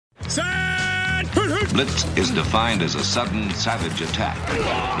Blitz is defined as a sudden, savage attack.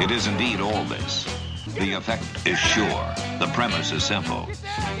 It is indeed all this. The effect is sure. The premise is simple.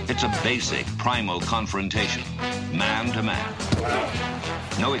 It's a basic, primal confrontation, man to man.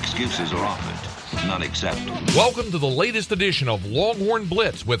 No excuses are offered, none accepted. Welcome to the latest edition of Longhorn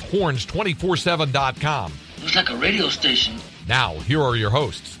Blitz with Horns247.com. Looks like a radio station. Now, here are your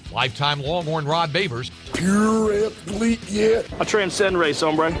hosts, lifetime Longhorn Rod Babers, pure athlete, yeah. I transcend race,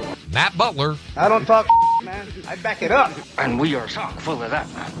 hombre. Matt Butler. I don't talk, man. I back it up. And we are chock full of that,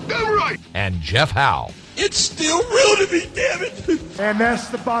 man. Damn right. And Jeff Howe. It's still real to me, damn it. And that's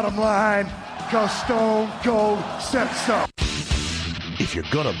the bottom line, because Stone Cold said so. If you're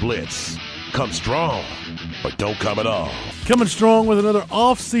gonna blitz, come strong, but don't come at all. Coming strong with another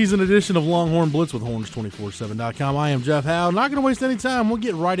off-season edition of Longhorn Blitz with Horns247.com. I am Jeff Howe. Not going to waste any time. We'll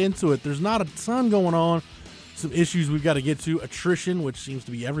get right into it. There's not a ton going on. Some issues we've got to get to. Attrition, which seems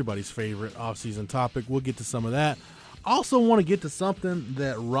to be everybody's favorite off-season topic. We'll get to some of that. I also want to get to something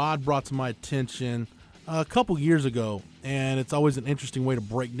that Rod brought to my attention a couple years ago, and it's always an interesting way to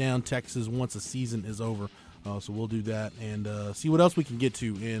break down Texas once a season is over. So we'll do that and see what else we can get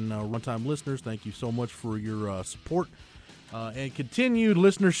to in runtime listeners. Thank you so much for your support and continued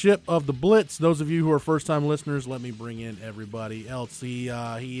listenership of the Blitz. Those of you who are first-time listeners, let me bring in everybody else. He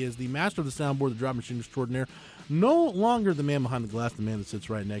is the master of the soundboard, the drop machine extraordinaire. No longer the man behind the glass, the man that sits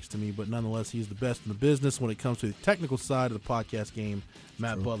right next to me, but nonetheless, he's the best in the business when it comes to the technical side of the podcast game,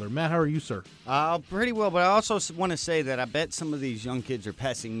 Matt Butler. Matt, how are you, sir? Pretty well, but I also want to say that I bet some of these young kids are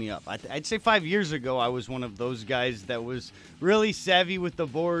passing me up. I'd say 5 years ago I was one of those guys that was really savvy with the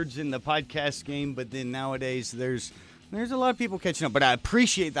boards and the podcast game, but then nowadays there's a lot of people catching up, but I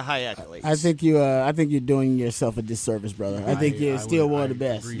appreciate the high accolades. I think you're doing yourself a disservice, brother. I think you're still one of the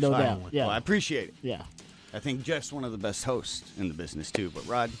best, no doubt. Yeah, well, I appreciate it. Yeah. I think Jeff's one of the best hosts in the business, too. But,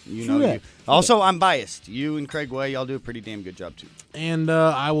 Rod, you. Also, I'm biased. You and Craig Way, y'all do a pretty damn good job, too. And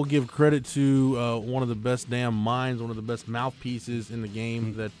I will give credit to one of the best damn minds, one of the best mouthpieces in the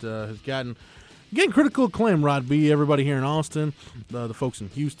game that has getting critical acclaim, Rod B. Everybody here in Austin, the folks in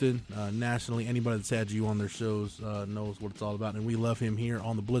Houston, nationally, anybody that's had you on their shows knows what it's all about. And we love him here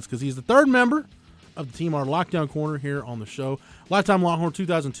on the Blitz because he's the third member of the team, our lockdown corner here on the show. Lifetime Longhorn,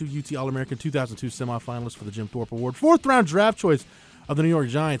 2002 UT All-American, 2002 semifinalist for the Jim Thorpe Award, fourth-round draft choice of the New York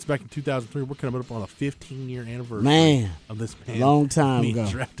Giants back in 2003. We're coming up on a 15-year anniversary of this man. Long time ago.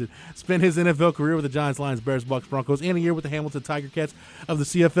 Drafted. Spent his NFL career with the Giants, Lions, Bears, Bucks, Broncos, and a year with the Hamilton Tiger Cats of the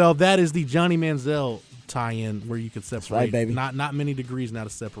CFL. That is the Johnny Manziel tie-in where you could separate. That's right, baby. Not many degrees now to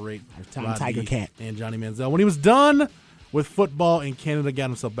separate Tiger Cat and Johnny Manziel. When he was done with football in Canada, got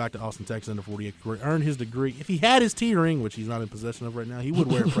himself back to Austin, Texas, under 48 career, earned his degree. If he had his T ring, which he's not in possession of right now, he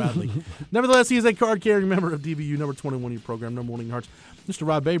would wear it proudly. Nevertheless, he is a card-carrying member of DBU, number 21 in your program, number 1 in your hearts, Mr.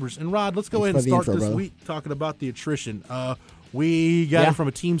 Rod Babers. And, Rod, let's go ahead and start this week talking about the attrition. We got it from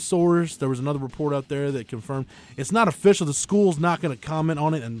a team source. There was another report out there that confirmed it's not official. The school's not going to comment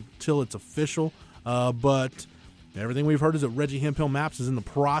on it until it's official. But everything we've heard is that Reggie Hemphill Maps is in the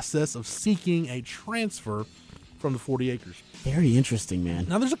process of seeking a transfer from the 40 acres. Very interesting, man.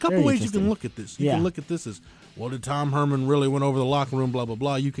 Now, there's a couple ways you can look at this. You can look at this as, well, did Tom Herman really went over the locker room, blah, blah,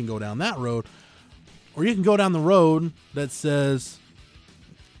 blah. You can go down that road. Or you can go down the road that says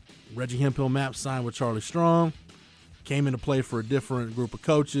Reggie Hemphill Maps signed with Charlie Strong, came into play for a different group of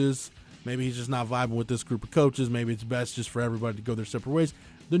coaches. Maybe he's just not vibing with this group of coaches. Maybe it's best just for everybody to go their separate ways.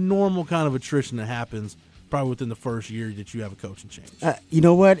 The normal kind of attrition that happens probably within the first year that you have a coaching change. You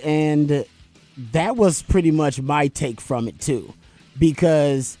know what? And that was pretty much my take from it, too.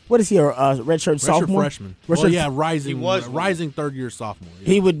 Because, what is he, a redshirt sophomore? Freshman. Rising third-year sophomore. Yeah.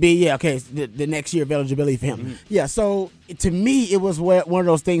 He would be, the next year of eligibility for him. Mm-hmm. Yeah, so to me, it was one of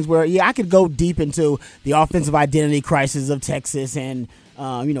those things where, I could go deep into the offensive identity crisis of Texas and,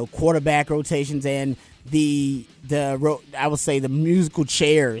 quarterback rotations and I would say the musical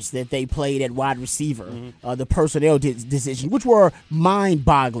chairs that they played at wide receiver, the personnel decisions, which were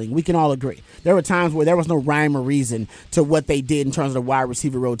mind-boggling. We can all agree. There were times where there was no rhyme or reason to what they did in terms of the wide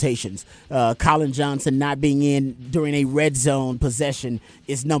receiver rotations. Colin Johnson not being in during a red zone possession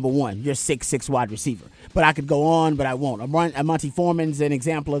is number one. You're 6'6" wide receiver. But I could go on, but I won't. Monty Foreman's an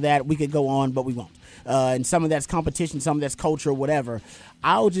example of that. We could go on, but we won't. And some of that's competition, some of that's culture, whatever.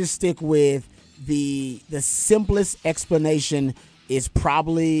 I'll just stick with the simplest explanation is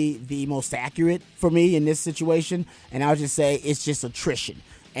probably the most accurate for me in this situation, and I'll just say it's just attrition.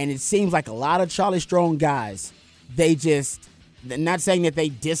 And it seems like a lot of Charlie Strong guys, they're not saying that they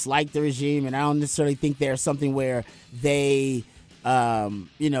dislike the regime, and I don't necessarily think there's something where they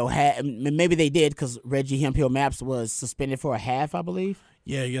maybe they did because Reggie Hemphill Maps was suspended for a half, I believe.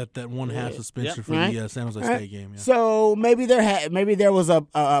 Yeah, you got that 1.5 suspension for Right. the San Jose Right. State game. Yeah. So maybe there was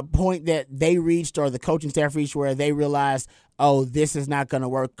a point that they reached or the coaching staff reached where they realized, oh, this is not going to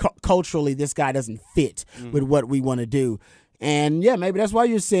work. Culturally, this guy doesn't fit with what we want to do. And, yeah, maybe that's why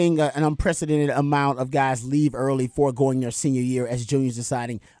you're seeing an unprecedented amount of guys leave early for going their senior year as juniors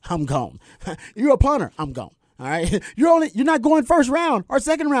deciding, I'm gone. You're a punter. I'm gone. All right? You're not going first round or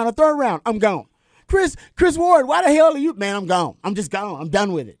second round or third round. I'm gone. Chris Ward, why the hell are you? Man, I'm gone. I'm just gone. I'm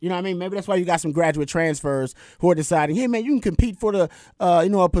done with it. You know what I mean? Maybe that's why you got some graduate transfers who are deciding, hey, man, you can compete for the,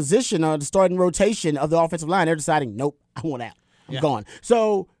 a position or the starting rotation of the offensive line. They're deciding, nope, I want out. I'm gone.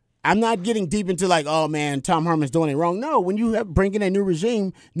 So I'm not getting deep into like, oh, man, Tom Herman's doing it wrong. No, when you bring in a new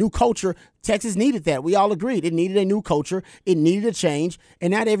regime, new culture, Texas needed that. We all agreed. It needed a new culture. It needed a change,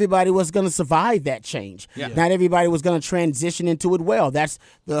 and not everybody was going to survive that change. Yeah. Not everybody was going to transition into it well. That's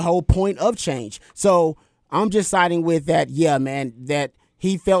the whole point of change. So I'm just siding with that, yeah, man, that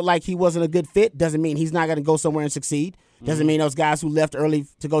he felt like he wasn't a good fit doesn't mean he's not going to go somewhere and succeed. Doesn't mean those guys who left early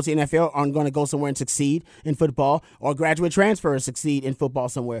to go to the NFL aren't going to go somewhere and succeed in football, or graduate transfer and succeed in football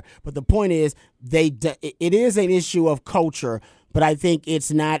somewhere. But the point is, it is an issue of culture, but I think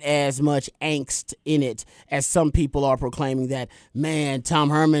it's not as much angst in it as some people are proclaiming that, man, Tom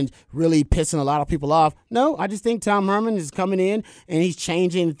Herman really pissing a lot of people off. No, I just think Tom Herman is coming in and he's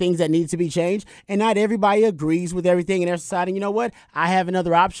changing things that need to be changed, and not everybody agrees with everything, and they're deciding, you know what, I have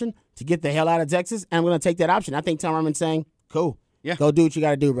another option to get the hell out of Texas, and I'm going to take that option. I think Tom Herman's saying, cool. Yeah. Go do what you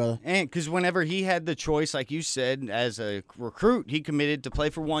got to do, brother. And because whenever he had the choice, like you said, as a recruit, he committed to play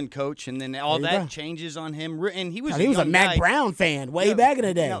for one coach, and then all that changes on him. And he was a Mac Brown fan way back in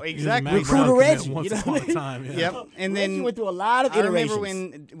the day. No, exactly. Recruiter Reggie. Once upon a time. Yeah. Yep. And then Reggie went through a lot of iterations. I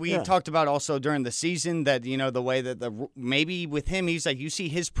remember when we talked about also during the season that, the way that maybe with him, he's like, you see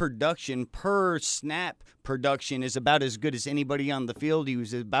his production per snap production is about as good as anybody on the field. He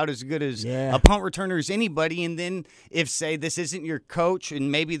was about as good as a punt returner as anybody. And then if, say, this isn't your coach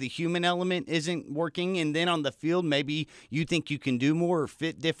and maybe the human element isn't working, and then on the field maybe you think you can do more or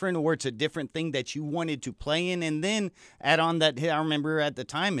fit different, or it's a different thing that you wanted to play in, and then add on that, I remember at the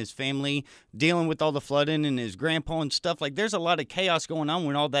time his family dealing with all the flooding and his grandpa and stuff. Like, there's a lot of chaos going on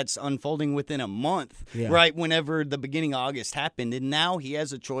when all that's unfolding within a month, right, whenever the beginning of August happened. And now he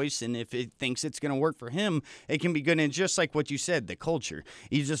has a choice, and if it thinks it's going to work for him, it can be good. And just like what you said, the culture,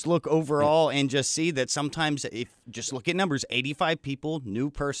 you just look overall and just see that sometimes, if just look at numbers, 85 people, new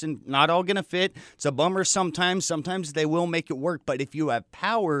person, not all going to fit. It's a bummer sometimes. Sometimes they will make it work. But if you have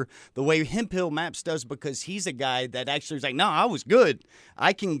power, the way Hemp Hill Maps does, because he's a guy that actually is like, no, I was good.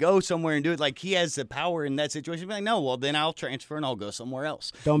 I can go somewhere and do it. Like, he has the power in that situation. Be like, no, well, then I'll transfer and I'll go somewhere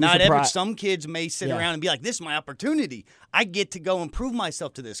else. Some kids may sit around and be like, this is my opportunity. I get to go and prove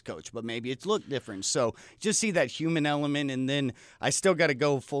myself to this coach, but maybe it's looked different. So just see that human element. And then I still got to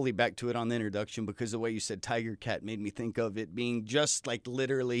go fully back to it on the introduction, because the way you said Tiger Cat made me think of it being just like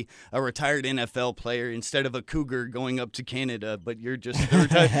literally a retired NFL player instead of a cougar going up to Canada, but you're just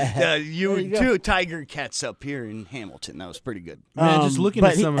two Tiger Cats up here in Hamilton. That was pretty good. Man, just looking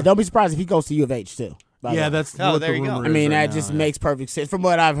at some. Don't be surprised if he goes to U of H too. Yeah, that's what there the you go. rumor I mean, is right that just now, makes perfect sense. From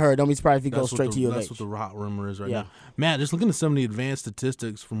what I've heard, don't be surprised if he goes straight to U of H. That's what the hot rumor is right now. Matt, just looking at some of the advanced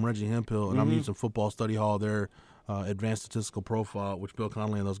statistics from Reggie Hemphill, and I'm using Football Study Hall, their advanced statistical profile, which Bill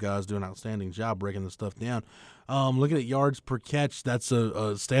Connolly and those guys do an outstanding job breaking this stuff down. Looking at yards per catch, that's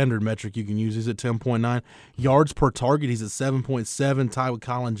a standard metric you can use. He's at 10.9. Yards per target, he's at 7.7, tied with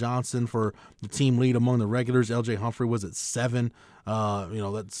Colin Johnson for the team lead among the regulars. L.J. Humphrey was at 7.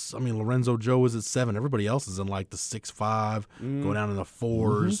 Lorenzo Joe was at 7. Everybody else is in like the 6.5, go down in the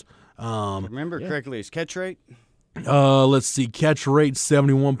 4s. Remember correctly, his catch rate? Let's see, catch rate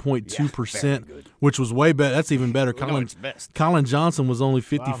 71.2%, which was way better. That's even better. Colin Johnson was only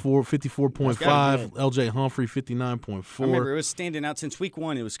 54.5. L.J. Humphrey 59.4. I remember it was standing out since week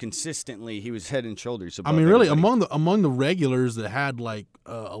 1. It was consistently, he was head and shoulders above. I mean, really, everybody. among the regulars that had like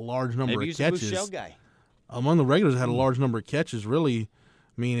a large number Maybe of catches. Maybe he was a Bouchel guy. Among the regulars that had a large number of catches, really.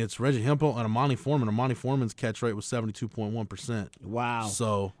 I mean, it's Reggie Hemphill and Amani Foreman. Amani Foreman's catch rate was 72.1%. Wow.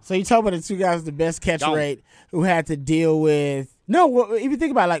 So you talk about the two guys with the best catch rate who had to deal with – no, if you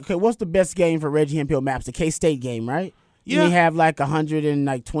think about it, like, okay, what's the best game for Reggie Hemphill Maps? The K-State game, right? Yeah. He have like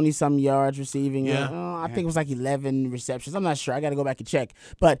 120-some yards receiving. Yeah. I think it was like 11 receptions. I'm not sure. I got to go back and check.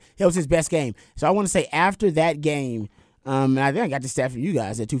 But it was his best game. So I want to say after that game, and I think I got the stat from you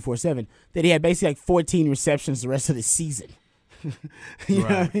guys at 247, that he had basically like 14 receptions the rest of the season. You know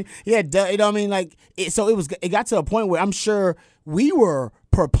what I mean? Yeah, you know what I mean? Like, it got to a point where I'm sure we were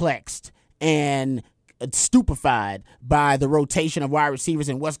perplexed and stupefied by the rotation of wide receivers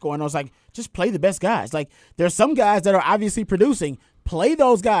and what's going on. It's like, just play the best guys. Like, there's some guys that are obviously producing. Play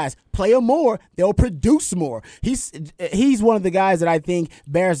those guys. Play them more. They'll produce more. He's one of the guys that I think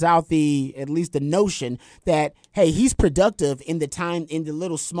bears out at least the notion that, hey, he's productive in the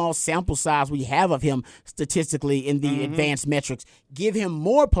little small sample size we have of him statistically in the advanced metrics. Give him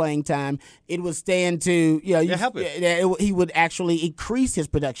more playing time. It would stand to, he would actually increase his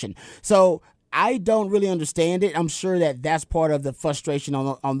production. So I don't really understand it. I'm sure that that's part of the frustration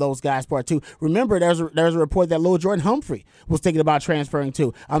on those guys' part too. Remember, there's a report that Lil Jordan Humphrey was thinking about transferring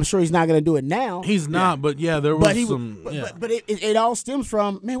too. I'm sure he's not going to do it now. He's not, but yeah, there was some. But it all stems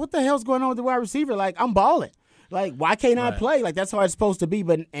from, man, what the hell's going on with the wide receiver? Like, I'm balling. Like, why can't I play? Like, that's how it's supposed to be.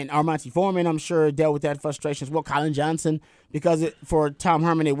 And Armonte Foreman, I'm sure, dealt with that frustration as well. Colin Johnson, because for Tom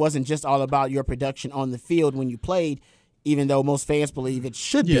Herman, it wasn't just all about your production on the field when you played, even though most fans believe it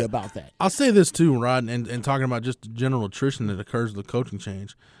should be about that. I'll say this too, Rod, and talking about just the general attrition that occurs with the coaching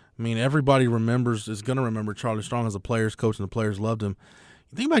change. I mean, everybody is going to remember Charlie Strong as a player's coach, and the players loved him.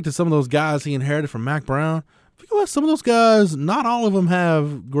 You think back to some of those guys he inherited from Mack Brown. Think about some of those guys, not all of them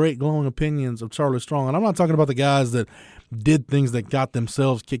have great glowing opinions of Charlie Strong. And I'm not talking about the guys that did things that got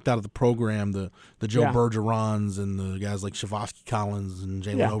themselves kicked out of the program, the Joe Bergerons and the guys like Shavosky Collins and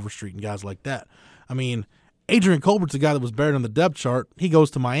Jalen Overstreet and guys like that. I mean, Adrian Colbert's a guy that was buried on the depth chart. He goes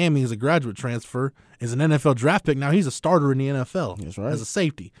to Miami as a graduate transfer, is an NFL draft pick. Now he's a starter in the NFL. That's right. As a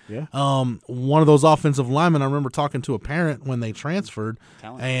safety. Yeah. One of those offensive linemen, I remember talking to a parent when they transferred,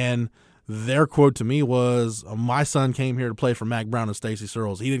 and their quote to me was, my son came here to play for Mack Brown and Stacey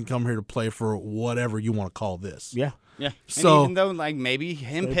Searles. He didn't come here to play for whatever you want to call this. Yeah. Yeah. So, and even though, like, maybe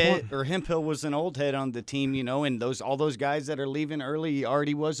Hemphill was an old head on the team, and all those guys that are leaving early, he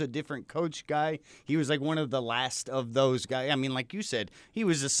already was a different coach guy. He was like one of the last of those guys. I mean, like you said, he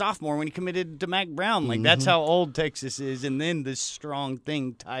was a sophomore when he committed to Mack Brown. Like, that's how old Texas is. And then this strong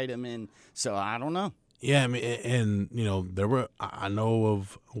thing tied him in. So I don't know. Yeah, I mean, and I know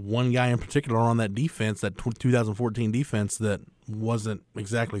of one guy in particular on that defense, that 2014 defense, that wasn't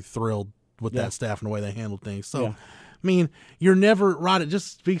exactly thrilled with that staff and the way they handled things. So, I mean, you're never, Rod, it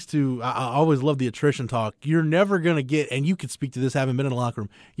just speaks to, I always love the attrition talk. You're never going to get, and you could speak to this having been in the locker room,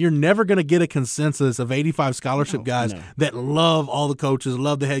 you're never going to get a consensus of 85 scholarship guys that love all the coaches,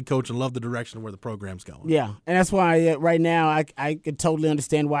 love the head coach, and love the direction of where the program's going. Yeah, and that's why right now I could totally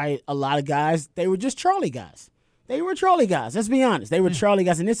understand why a lot of guys, they were just Charlie guys. They were Charlie guys. Let's be honest. They were Charlie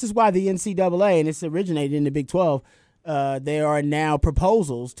guys, and this is why the NCAA, and this originated in the Big 12, there are now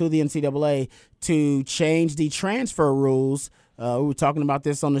proposals to the NCAA to change the transfer rules. We were talking about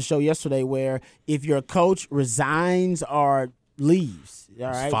this on the show yesterday, where if your coach resigns or leaves,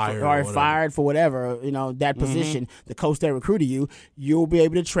 fired for whatever, that position, the coach that recruited you, you'll be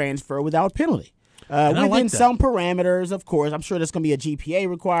able to transfer without penalty. Within some parameters, of course. I'm sure there's going to be a GPA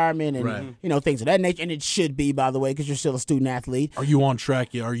requirement and things of that nature, and it should be, by the way, because you're still a student athlete. Are you on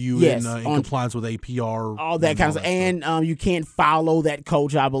track? Are you in compliance with APR? All that kind of stuff. And you can't follow that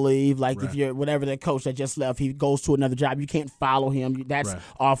coach, I believe. Like if you're whatever that coach that just left, he goes to another job, you can't follow him. That's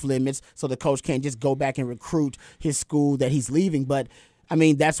off limits. So the coach can't just go back and recruit his school that he's leaving. But I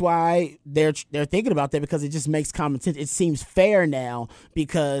mean, that's why they're thinking about that, because it just makes common sense. It seems fair now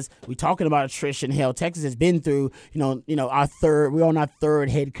because we're talking about attrition. Hell, Texas has been through, we're on our third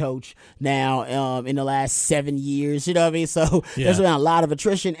head coach now in the last 7 years. You know what I mean? So there's been a lot of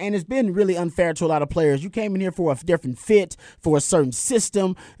attrition, and it's been really unfair to a lot of players. You came in here for a different fit, for a certain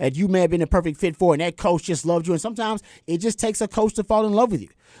system that you may have been a perfect fit for, and that coach just loved you. And sometimes it just takes a coach to fall in love with you.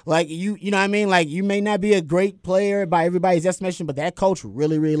 Like, you know what I mean? Like, you may not be a great player by everybody's estimation, but that coach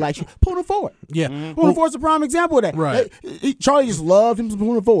really, really likes you. Puna Ford. Yeah. Puna Ford's a prime example of that. Right. Charlie just loved him some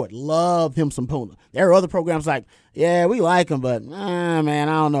Puna Ford. Loved him some Puna. There are other programs like, yeah, we like him, but, man,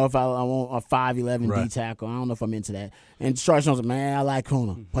 I don't know if I want a 5'11" D tackle. I don't know if I'm into that. And Charlie Jones, man, I like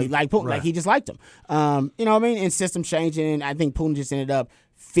Puna. He liked Puna. Like, he just liked him. You know what I mean? And system changing, and I think Puna just ended up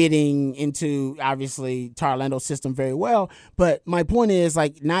fitting into, obviously, Tarlando's system very well. But my point is,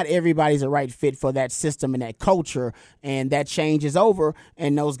 like, not everybody's a right fit for that system and that culture, and that change is over,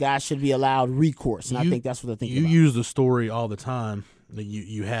 and those guys should be allowed recourse. And I think that's what they're thinking about. You use the story all the time that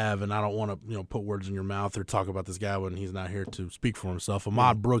you have, and I don't want to put words in your mouth or talk about this guy when he's not here to speak for himself.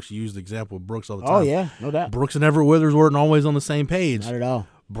 Ahmad Brooks, you use the example of Brooks all the time. Oh, yeah, no doubt. Brooks and Everett Withers weren't always on the same page. Not at all.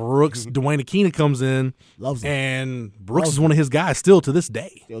 Brooks, Dwayne Akina comes in, loves him, and Brooks is one of his guys still to this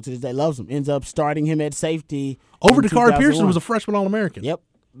day. Still to this day, loves him. Ends up starting him at safety over Dakari Pearson, who was a freshman All-American. Yep,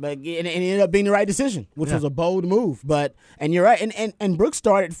 but and it ended up being the right decision, which was a bold move. And you're right, and Brooks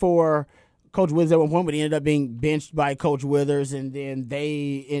started for Coach Withers at one point, but he ended up being benched by Coach Withers, and then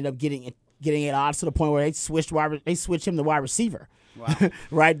they ended up getting at odds to the point where they switched him to wide receiver. Wow.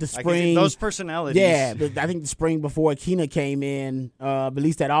 Right, the spring. Those personalities. Yeah, but I think the spring before Akina came in, at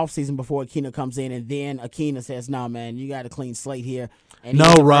least that offseason before Akina comes in, and then Akina says, "No, man, you got a clean slate here." And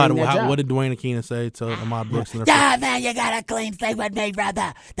no, Rod, what did Dwayne Akina say to Ahmad Brooks? Yeah, man, you got a clean slate with me,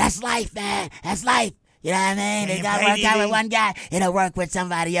 brother. That's life, man. That's life. You know what I mean? You got to work out with one guy. It'll work with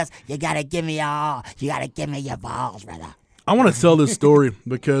somebody else. You got to give me your all. You got to give me your balls, brother. I want to tell this story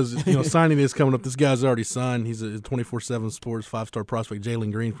because, signing day is coming up. This guy's already signed. He's a 24/7 Sports 5-star prospect,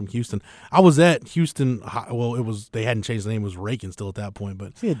 Jalen Green from Houston. I was at Houston. Well, they hadn't changed the name. It was Rakin still at that point.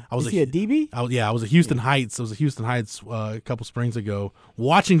 But was he a DB? I was at Houston Heights. I was at Houston Heights a couple springs ago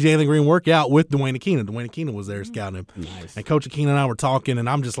watching Jalen Green work out with Dwayne Akina. Dwayne Akina was there scouting him. Nice. And Coach Akina and I were talking, and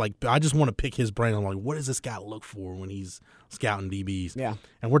I'm just like, I just want to pick his brain. I'm like, what does this guy look for when he's scouting DBs? Yeah.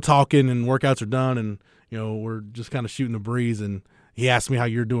 And we're talking, and workouts are done, and we're just kind of shooting the breeze, and he asked me how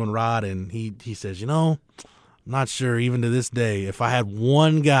you're doing, Rod, and he says, I'm not sure even to this day, if I had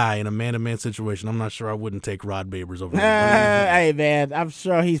one guy in a man-to-man situation, I'm not sure I wouldn't take Rod Babers over him. Hey, man, I'm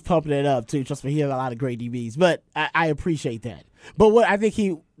sure he's pumping it up, too. Trust me, he has a lot of great DBs, but I appreciate that. But what I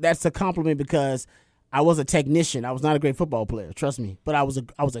think that's a compliment because I was a technician. I was not a great football player, trust me, but I was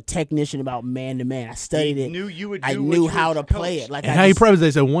a technician about man-to-man. I studied it. Knew you would do I knew what how you to play it. Like, and how you probably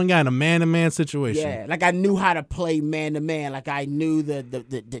they said one guy in a man-to-man situation. Yeah, like I knew how to play man-to-man. Like I knew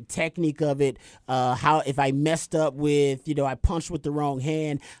the technique of it. How if I messed up with, I punched with the wrong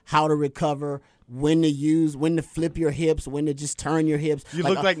hand, how to recover. When to flip your hips, when to just turn your hips. You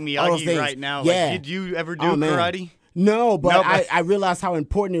look like Miyagi right now. Yeah. Like, did you ever do karate? No, but I realized how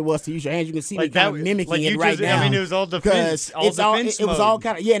important it was to use your hands. You can see me kind of mimicking it right now. I mean, it was all defense. It was all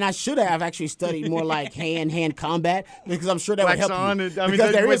kind of and I should have actually studied more like hand combat because I'm sure that would help you.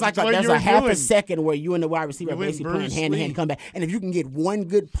 Because there is there's a half a second where you and the wide receiver are basically playing hand-to-hand combat, and if you can get one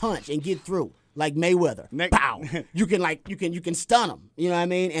good punch and get through. Like Mayweather, pow! You can stun them. You know what I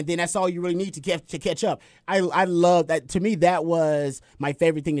mean? And then that's all you really need to catch up. I love that. To me, that was my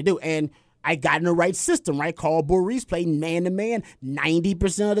favorite thing to do. And I got in the right system, right? Carl Boris played man-to-man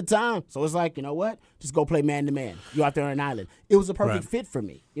 90% of the time. So it's like, you know what? Just go play man-to-man. You're out there on an island. It was a perfect fit for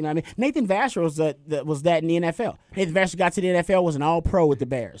me. You know what I mean? Nathan Vasher was that in the NFL. Nathan Vasher got to the NFL, was an all-pro with the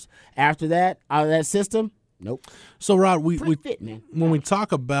Bears. After that, out of that system, nope. So, Rod, we fit, man. When we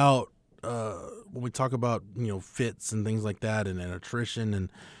talk about fits and things like that and attrition,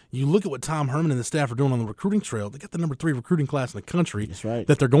 and you look at what Tom Herman and the staff are doing on the recruiting trail, they got the number 3 recruiting class in the country. That's right.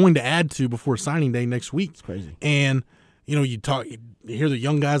 That they're going to add to before signing day next week. It's crazy. And you hear the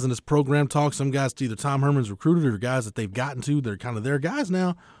young guys in this program talk. Some guys to either Tom Herman's recruited or guys that they've gotten to. They're kind of their guys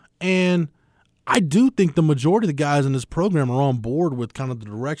now, and I do think the majority of the guys in this program are on board with kind of the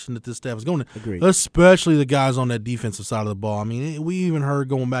direction that this staff is going in. Agreed. Especially the guys on that defensive side of the ball. I mean, we even heard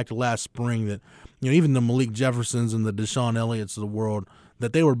going back to last spring that, even the Malik Jeffersons and the Deshaun Elliott's of the world,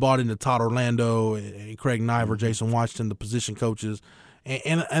 that they were bought into Todd Orlando, Craig Niver, Jason Washington, the position coaches.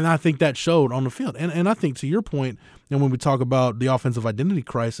 And I think that showed on the field. And I think to your point, when we talk about the offensive identity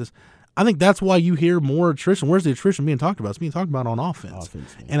crisis, I think that's why you hear more attrition. Where's the attrition being talked about? It's being talked about on offense.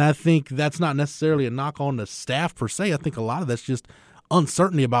 And I think that's not necessarily a knock on the staff per se. I think a lot of that's just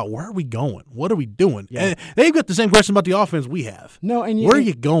uncertainty about where are we going? What are we doing? Yeah. And they've got the same question about the offense we have. No, and where are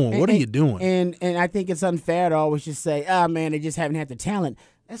you going? What are you doing? And I think it's unfair to always just say, man, they just haven't had the talent.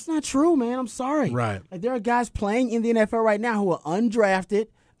 That's not true, man. I'm sorry. Right. Like there are guys playing in the NFL right now who are undrafted.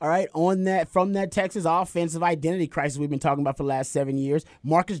 All right, from that Texas offensive identity crisis we've been talking about for the last 7 years.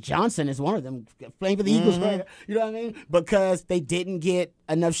 Marcus Johnson is one of them, playing for the Eagles, right? You know what I mean? Because they didn't get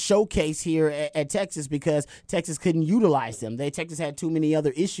enough showcase here at Texas because Texas couldn't utilize them. Texas had too many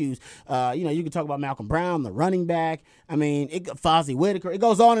other issues. You can talk about Malcolm Brown, the running back. I mean, Fozzie Whitaker. It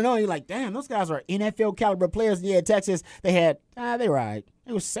goes on and on. You're like, damn, those guys are NFL caliber players. Yeah, Texas, they had, they were all right.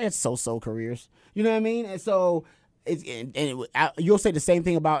 They had so-so careers. You know what I mean? And so you'll say the same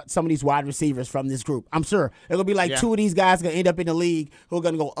thing about some of these wide receivers from this group. I'm sure they're gonna be like two of these guys gonna end up in the league who are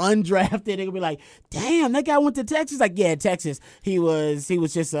gonna go undrafted. They're gonna be like, "Damn, that guy went to Texas." Like, yeah, Texas. He was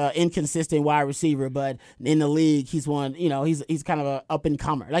just an inconsistent wide receiver, but in the league, he's one. He's kind of a up and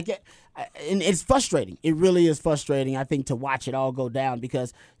comer. Like, and it's frustrating. It really is frustrating. I think to watch it all go down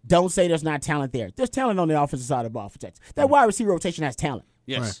because don't say there's not talent there. There's talent on the offensive side of the ball for Texas. That wide receiver rotation has talent.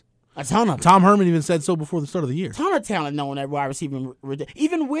 Yes. Right. A ton of Tom Herman even said so before the start of the year. A ton of talent knowing that wide receiver,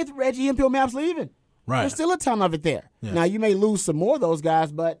 even with Reggie Hemphill Maps leaving. Right. There's still a ton of it there. Yeah. Now, you may lose some more of those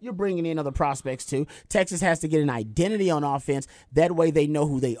guys, but you're bringing in other prospects too. Texas has to get an identity on offense. That way they know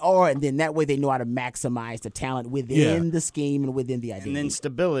who they are, and then that way they know how to maximize the talent within the scheme and within the identity. And then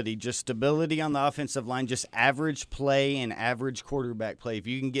stability, just stability on the offensive line, just average play and average quarterback play. If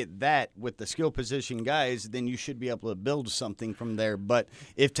you can get that with the skill position guys, then you should be able to build something from there. But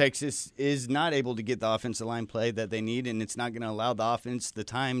if Texas is not able to get the offensive line play that they need, and it's not going to allow the offense the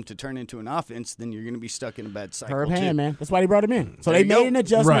time to turn into an offense, then you're going to be stuck in a bad cycle. Herb too. Hand, man. That's why they brought him in. So There they you made go. an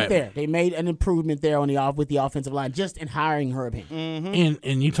adjustment Right. there. They made an improvement there on with the offensive line just in hiring Herb Hand.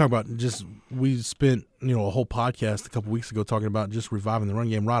 And you talk about just we spent a whole podcast a couple weeks ago talking about just reviving the run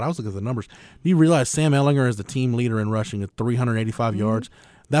game. Rod, I was looking at the numbers. Do you realize Sam Ehlinger is the team leader in rushing at 385 yards?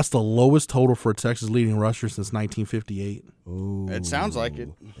 That's the lowest total for a Texas leading rusher since 1958. It sounds like it.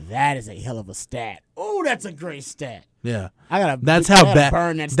 That is a hell of a stat. Oh, that's a great stat. Yeah, That's how burn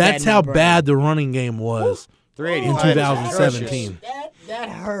bad. that stat That's in my how brain. bad the running game was in 385 is 2017. That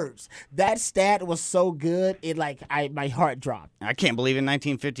hurts. That stat was so good. It my heart dropped. I can't believe in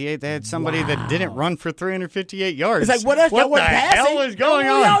 1958 they had somebody that didn't run for 358 yards. It's like what else? What What the passing? hell is going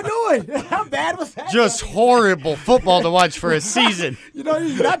What on? y'all doing? How bad was that? Just horrible football to watch for a season.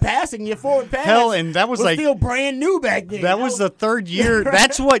 you're not passing. Your forward pass. Hell, and that was like- still brand new back then. That was the third year.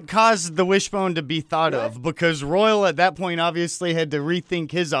 That's what caused the wishbone to be thought of, because Royal at that point obviously had to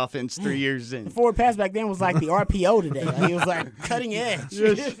rethink his offense 3 years in. the forward pass back then was like the RPO today. Like, it was like cutting edge. What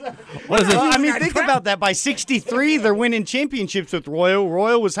is it? Well, I mean, think about that. By 63, they're winning championships with Royal.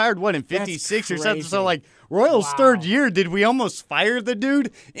 Royal was hired, in 56 or something? crazy. So, like, Royal's third year, did we almost fire the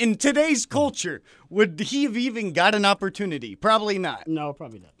dude? In today's culture, would he have even got an opportunity? Probably not. No,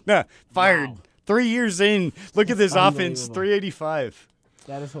 probably not. Nah, fired. Wow. 3 years in. Look at this offense, Unbelievable. 385.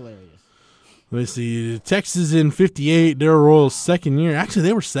 That is hilarious. Let me see. Texas in 58. Daryl Royal's second year. Actually,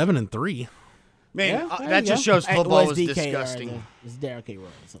 they were 7-3. Man, Yeah, there that you just go. shows Hey, football well, was it's DK, disgusting. It's Derek A. Royal.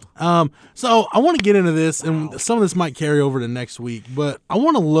 So. So I want to get into this, and some of this might carry over to next week. But I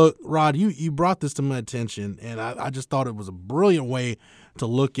want to look, Rod. You brought this to my attention, and I just thought it was a brilliant way to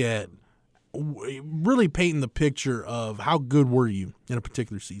look at really painting the picture of how good were you in a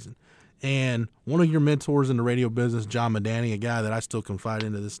particular season. And one of your mentors in the radio business, John Madani, a guy that I still confide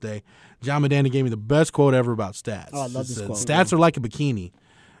in to this day, John Madani gave me the best quote ever about stats. Oh, I love He this said, quote. Stats are like a bikini.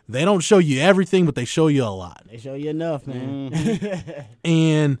 They don't show you everything, but they show you a lot. They show you enough, man.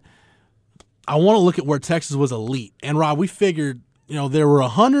 And I want to look at where Texas was elite. And Rob, we figured, there were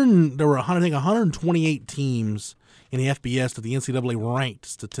 128 teams in the FBS that the NCAA ranked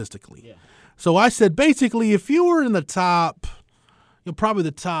statistically. Yeah. So I said, basically, if you were in the top, probably the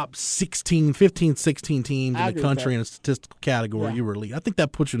top 15, 16 teams I in agree the with country that. in a statistical category, Yeah. you were elite. I think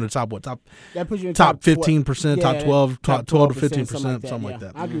that puts you in the top, That puts you in top top 15%, yeah, top 12, top 12 to 12%, 15%, something like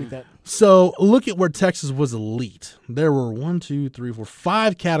that. I agree with that. So look at where Texas was elite. There were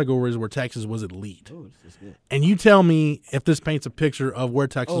 5 categories where Texas was elite. Ooh, this is good. And you tell me if this paints a picture of where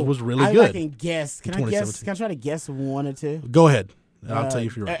Texas was really I good. can guess. Can I 2017. guess? Can I try to guess one or two? Go ahead. And I'll tell you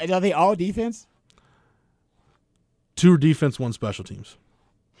if you're right. Are they all defense? 2 defense, 1 special teams.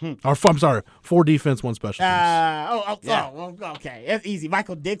 Or I'm sorry, 4 defense, 1 special teams. Okay. That's easy.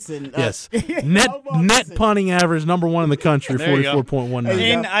 Michael Dixon. Yes. How Net about Dixon? punting average, number 1 in the country, There you go. 44.19.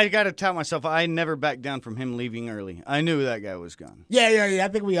 And I got to tell myself, I never backed down from him leaving early. I knew that guy was gone. Yeah. I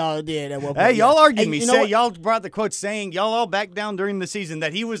think we all did at one point. Hey, y'all yeah. argued Hey, me. you know what? Y'all brought the quote saying y'all all backed down during the season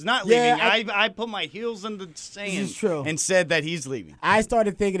that he was not leaving. Yeah, I put my heels in the sand is true. and said that he's leaving. I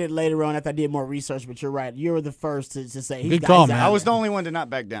started thinking it later on after I did more research, but you're right. You were the first to say he's Good call, he's man. out I was there. the only one to not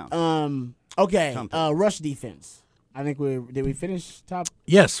back down. Okay. Something. Rush defense. I think did we finish top?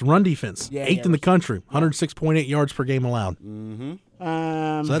 Yes, run defense. Yeah, 8th in the country, 106.8 yards per game allowed.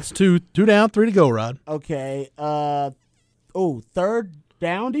 So that's 2 down, 3 to go, Rod. Okay. Third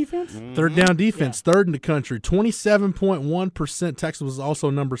down defense? Third down defense, 3rd in the country, 27.1%. Texas was also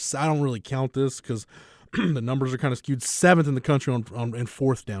I don't really count this because the numbers are kind of skewed. 7th in the country in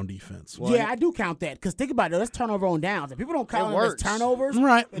 4th down defense. Yeah, I do count that because think about it. That's turnover on downs. If people don't count It it as works. turnovers,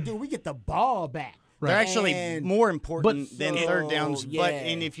 Right. dude, we get the ball back. They're actually And- more important than But- third downs. Yeah. But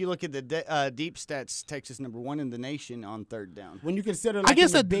and if you look at the deep stats, Texas number 1 in the nation on third down. When you consider, like, guess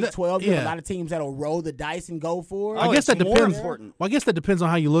in the that- Big that- 12, you have yeah. a lot of teams that'll roll the dice and go for it. Oh, I guess it's that more depends. important. Well, I guess that depends on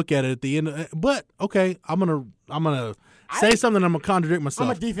how you look at it at the end. But okay, I'm gonna say something. I'm gonna contradict I'm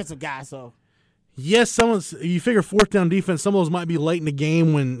myself. a defensive guy, so Yes, you figure fourth down defense, some of those might be late in the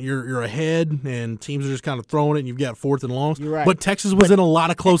game when you're ahead and teams are just kind of throwing it and you've got fourth and longs. You're right. But Texas was in a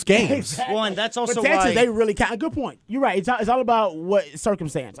lot of close games. Well, and that's also But Texas, why they really count. Good point. You're right. It's all about what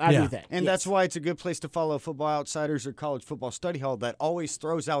circumstance. I agree with that. And Yes. that's why it's a good place to follow Football Outsiders or College Football Study Hall that always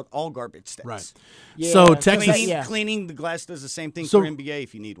throws out all garbage stats. Right. Yeah, So clean- Texas, yeah. Cleaning the glass does the same thing So- for NBA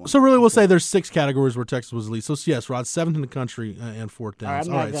if you need one. So really, we'll say there's 6 categories where Texas was elite. So yes, Rod, 7th in the country and fourth downs.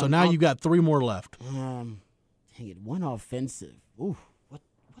 I'm All not right, so gonna- now you got 3 more left. Dang it, one offensive. Ooh, what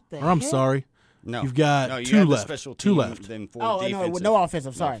the Or I'm heck? sorry, no. you've got no, you 2 have the left. special 2 team, left. Then 4 Oh, no, defensive. no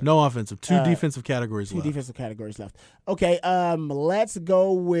offensive. Sorry. No offensive. 2 defensive categories 2 left. defensive categories left. Okay, let's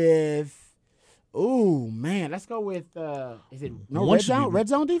go with. Ooh, man, let's go with. Is it no One red should zone? be- Red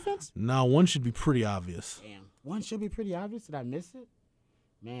zone defense? Now, one should be pretty obvious. Damn, one should be pretty obvious. Did I miss it?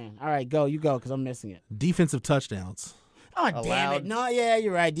 Man, all right, go. You go, because I'm missing it. Defensive touchdowns. Oh, damn it. Allowed. No, yeah,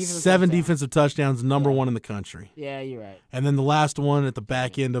 you're right. Defensive 7 touchdown. defensive touchdowns, number 1 in the country. Yeah, you're right. And then the last one at the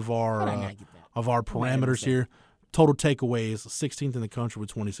back end of How did I not get that? our parameters here, total takeaways, 16th in the country with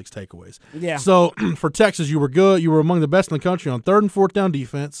 26 takeaways. Yeah. So for Texas, you were good. You were among the best in the country on 3rd and 4th down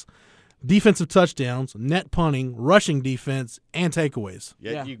defense, defensive touchdowns, net punting, rushing defense, and takeaways.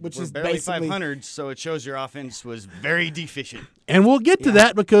 Yeah, you which were is barely basically- 500, so it shows your offense was very deficient. And we'll get to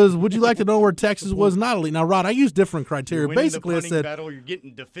that because would you like to know where Texas was not elite? Now, Rod, I used different criteria. You're winning Basically, the I punting said battle, you're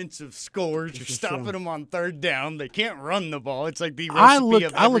getting defensive scores. You're is stopping true. them on 3rd down. They can't run the ball. It's like the I recipe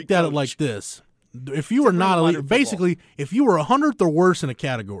of every looked at it coach. like this. If you were not modern elite, football. basically, if you were 100th or worse in a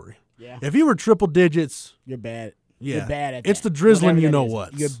category, Yeah. if you were triple digits, You're bad. Yeah. You're bad at that. It's the drizzling Whatever you that know is,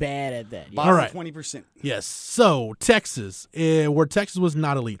 what. You're bad at that. Yeah. Bottom All right. 20%. yes. So Texas, where Texas was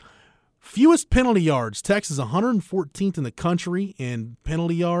not elite, fewest penalty yards. Texas 114th in the country in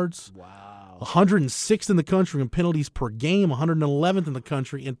penalty yards. Wow. 106th in the country in penalties per game. 111th in the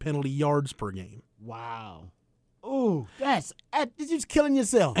country in penalty yards per game. Wow. Ooh, that's just killing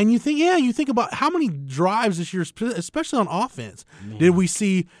yourself. And you think about how many drives this year, especially on offense, did we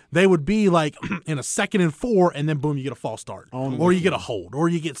see they would be like in a 2nd and 4, and then boom, you get a false start, or you get a hold, or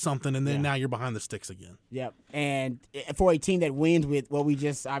you get something, and then now you're behind the sticks again. Yep. And for a team that wins with what we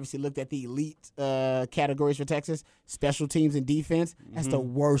just obviously looked at the elite categories for Texas, special teams and defense, that's the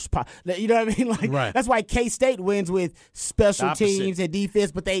worst part. You know what I mean? Like Right. that's why K-State wins with special Opposite. teams and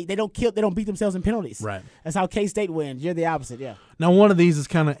defense, but they don't beat themselves in penalties. Right. That's how K-State wins. You're the opposite, yeah. Now, one of these is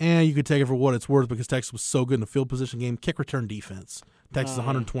kind of, you could take it for what it's worth because Texas was so good in the field position game. Kick return defense. Texas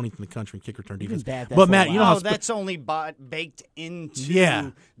 120th in the country in kick return defense. bad that But for Matt, a you know how Oh, that's only baked into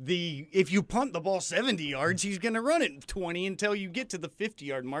Yeah. the if you punt the ball 70 yards, he's going to run it 20 until you get to the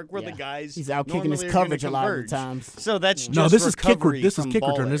 50-yard mark where Yeah. the guys He's out kicking his normally are gonna coverage a lot of the converge. times. So that's no, just this is kick. recovery This is from kick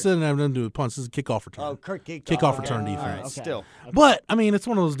ball return. This error. doesn't have nothing to do with punts. This is kickoff return. Oh, kickoff Kickoff return All defense. right, Okay. still. But I mean, it's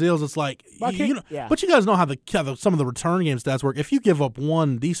one of those deals. It's like But you know, yeah. but you guys know how some of the return game stats work. If you give up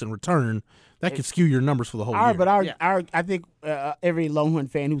one decent return, that could skew your numbers for the whole year. But I think every Longhorn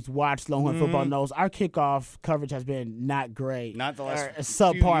fan who's watched Longhorn football knows our kickoff coverage has been not great. Not the last Or few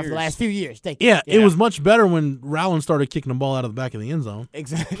subpar for the years. last few years. Thank you. yeah, it was much better when Rowland started kicking the ball out of the back of the end zone.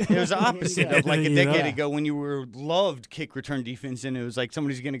 Exactly. It was the opposite of like a You decade know? ago when you were loved kick return defense and it was like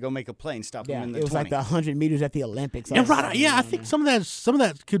somebody's going to go make a play and stop Yeah, them in the it was 20. like the 100 meters at the Olympics. And right, yeah, I think some of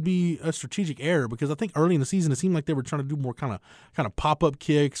that could be a strategic error because I think early in the season it seemed like they were trying to do more kind of pop up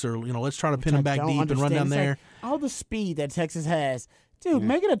kicks or let's try to pin them back Don't deep and run down understand. It's there. like all the speed that Texas has. Dude,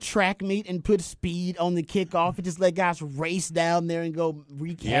 make it a track meet and put speed on the kickoff and just let guys race down there and go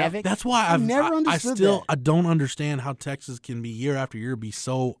wreak havoc. That's why I never understood that. I don't understand how Texas can be year after year be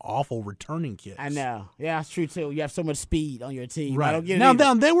so awful returning kicks. I know. Yeah, that's true too. You have so much speed on your team. I Right don't get it now,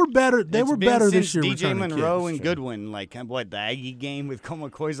 either. they were better. They It's were been better since this year. DJ returning Monroe kicks. and Goodwin, like the Aggie game with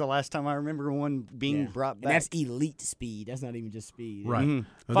Comacoy's the last time I remember one being brought And back. that's elite speed. That's not even just speed. Right. Mhm.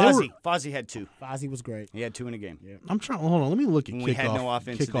 They were- Fozzie had 2. Fozzie was great. He had 2 in a game. I'm trying. Hold on. Let me look at When we had no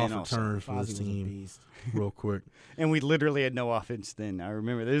offense then kickoff also. returns for Fozzie this was a team beast. real quick. And we literally had no offense then. I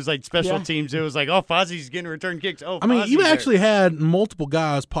remember there was like special Yeah. teams. It was like, oh, Fozzie's getting return kicks. Oh, I mean, you Fozzie's there. actually had multiple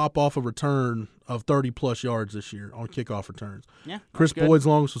guys pop off a return of 30-plus yards this year on kickoff returns. Yeah, Chris that's good. Boyd's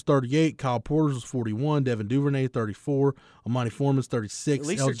longest was 38. Kyle Porter's was 41. Devin Duvernay, 34. Amani Foreman's 36. At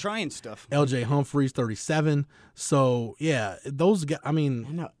least they're trying stuff. LJ Humphreys, 37. So, yeah, those guys, I mean,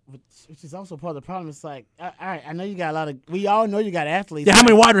 I know. which is also part of the problem. It's like, all right, I know you got a lot of. We all know you got athletes. Yeah, how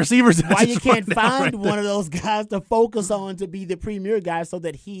many wide receivers? Why you can't find one of those guys to focus on to be the premier guy so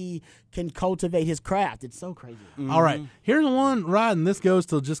that he can cultivate his craft? It's so crazy. All right, here's one, Rod, and this goes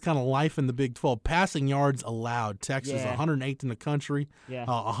to just kind of life in the Big 12. Passing yards allowed. Texas, 108th in the country,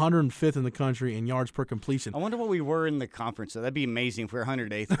 105th in the country in yards per completion. I wonder what we were in the conference. So that'd be amazing if we were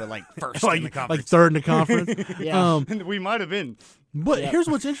 108th, but like first like, in the conference. like third in the conference. We might have been. But here's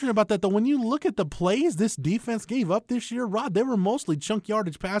what's interesting about that, though. When you look at the plays this defense gave up this year, Rod, they were mostly chunk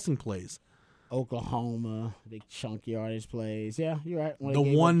yardage passing plays. Oklahoma, big chunk yardage plays. Yeah, you're right.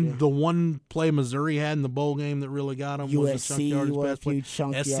 The one play Missouri had in the bowl game that really got them was a chunk yardage pass play. SC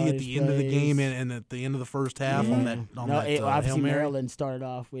at the end of the game and at the end of the first half on that obviously Hail Mary. Maryland started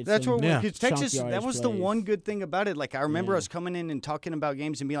off with That's what because Texas. That was the one good thing about it. Like I remember us coming in and talking about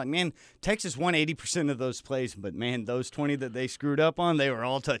games and being like, "Man, Texas won 80% of those plays, but man, those 20 that they screwed up on, they were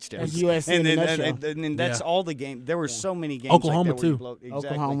all touchdowns." USC and that's all the game. There were so many games. Oklahoma like that too. Exactly.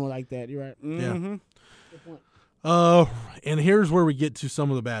 Oklahoma like that. You're right. Mm-hmm. And here's where we get to some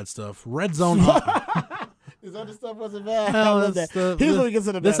of the bad stuff. Red zone. This other stuff wasn't bad. Well, I love that. Here's what we get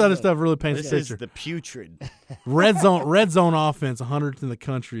to the bad this other stuff. stuff really paints This the is picture. the putrid. Red zone offense, 100th in the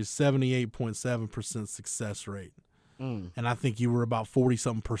country, is 78.7% success rate. And I think you were about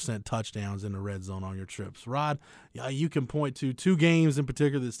 40-something% touchdowns in the red zone on your trips. Rod, you can point to 2 games in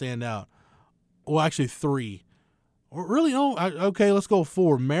particular that stand out. Well, actually 3. Or really, no. Okay, let's go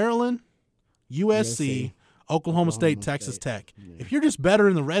 4. Maryland, USC, Oklahoma State, Texas Tech. Yeah. If you're just better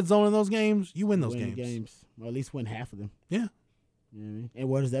in the red zone in those games, you win those games. Or at least win half of them. Yeah. You know what I mean? And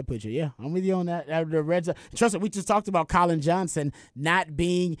where does that put you? Yeah, I'm with you on that. The red zone. Trust me, we just talked about Colin Johnson not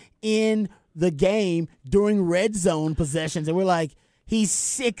being in the game during red zone possessions, and we're like, he's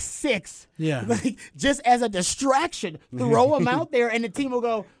 6'6". Yeah. Like, just as a distraction, throw him out there, and the team will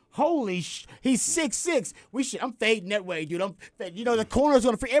go, holy he's 6'6". I'm fading that way, dude. The corner's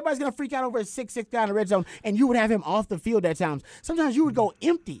gonna freak. Everybody's gonna freak out over a 6'6" guy in the red zone, and you would have him off the field at times. Sometimes you would go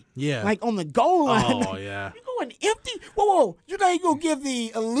empty. Yeah. Like on the goal line. Oh yeah. You going empty? Whoa. You're not even gonna give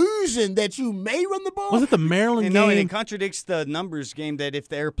the illusion that you may run the ball. Was it the Maryland game? No, and it contradicts the numbers game that if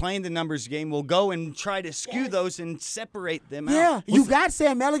they're playing the numbers game, we'll go and try to skew those and separate them out. Yeah, you got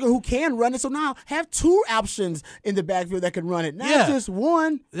Sam Mellinger who can run it, so now have 2 options in the backfield that can run it, not just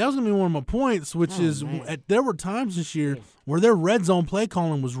one. That was going to be one of my points, which is there were times this year where their red zone play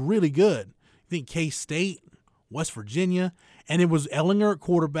calling was really good. I think K-State, West Virginia, and it was Ellinger at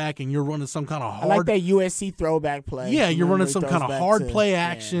quarterback, and you're running some kind of hard. I like that USC throwback play. Yeah, you're running some kind of hard play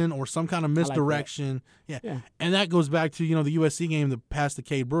action or some kind of misdirection. Yeah, and that goes back to the USC game that passed to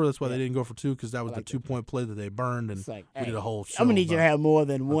Cade Brewer. That's why they didn't go for 2 because that was the 2-point play that they burned, and we did a whole show. I'm gonna need you to have more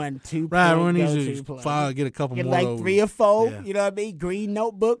than 1 2-point. Right, we need you to get a couple more. Get like 3 or 4. Yeah. You know what I mean? Green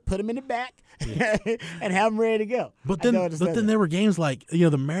notebook, put them in the back, and have them ready to go. But then there were games like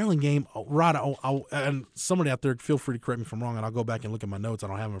the Maryland game. Rod, and somebody out there, feel free to correct me if I'm wrong, and I'll go back and look at my notes. I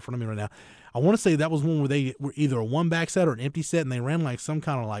don't have them in front of me right now. I want to say that was one where they were either a one-back set or an empty set, and they ran like some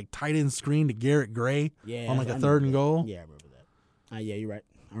kind of like tight end screen to Garrett Gray on like a 3rd and goal. Yeah, I remember that. Yeah, you're right.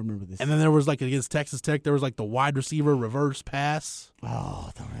 I remember this. And then there was like against Texas Tech, there was like the wide receiver reverse pass. Oh,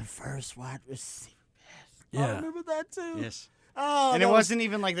 the reverse wide receiver pass. Yeah. I remember that too. Yes. Oh, and it wasn't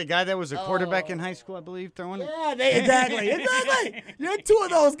even like the guy that was a quarterback in high school, I believe, throwing it. Yeah, exactly. You're 2 of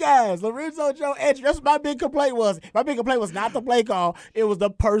those guys. Lorenzo Joe Edge. That's what my big complaint was. My big complaint was not the play call. It was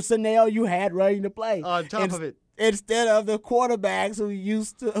the personnel you had running the play. On top of it. Instead of the quarterbacks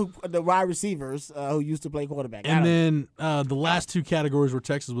the wide receivers who used to play quarterback. And then the last 2 categories where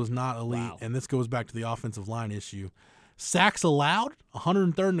Texas was not elite, and this goes back to the offensive line issue. Sacks allowed,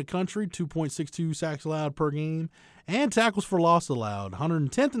 103rd in the country, 2.62 sacks allowed per game. And tackles for loss allowed,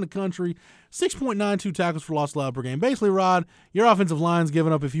 110th in the country, 6.92 tackles for loss allowed per game. Basically, Rod, your offensive line's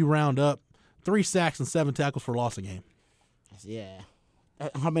giving up, if you round up, 3 sacks and 7 tackles for loss a game. Yeah.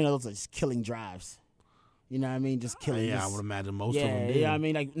 How many of those are just killing drives? You know what I mean? Just killing. Yeah, I would imagine most of them do. Yeah, I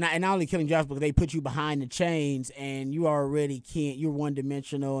mean, like not only killing drives, but they put you behind the chains, and you already can't. You're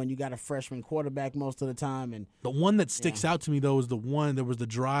one-dimensional, and you got a freshman quarterback most of the time. And the one that sticks out to me though is the one there was the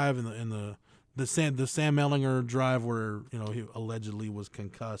drive and the Sam Ellinger drive where he allegedly was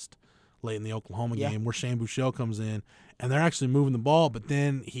concussed late in the Oklahoma game, where Shane Buechele comes in and they're actually moving the ball, but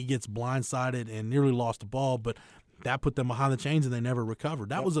then he gets blindsided and nearly lost the ball, but that put them behind the chains and they never recovered.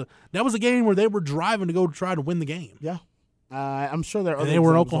 That was a game where they were driving to go try to win the game. Yeah, I'm sure there are. And they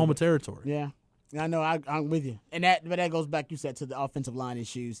were in Oklahoma territory. Yeah. I know. I'm with you, but that goes back, you said, to the offensive line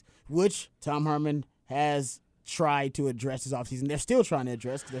issues, which Tom Herman has tried to address this offseason. They're still trying to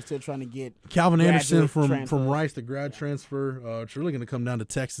address. They're still trying to get Calvin Anderson from transfers. Rice, the grad transfer. It's really going to come down to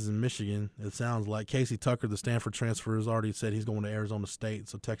Texas and Michigan. It sounds like Casey Tucker, the Stanford transfer, has already said he's going to Arizona State.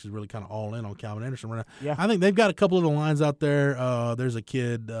 So Texas is really kind of all in on Calvin Anderson right now. Yeah. I think they've got a couple of the lines out there. There's a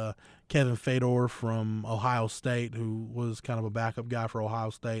kid, Kevin Fedor from Ohio State, who was kind of a backup guy for Ohio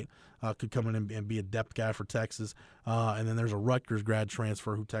State. Could come in and be a depth guy for Texas. And then there's a Rutgers grad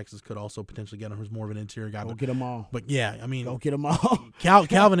transfer who Texas could also potentially get, who's more of an interior guy. Go get them all. But yeah, I mean, Go get them all.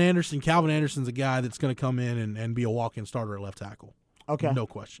 Calvin Anderson's a guy that's going to come in and be a walk-in starter at left tackle. Okay. No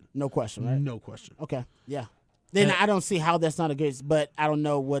question. No question, right? No question. Okay, yeah. Then I don't see how that's not a good, but I don't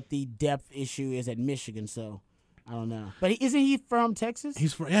know what the depth issue is at Michigan, so I don't know. But isn't he from Texas?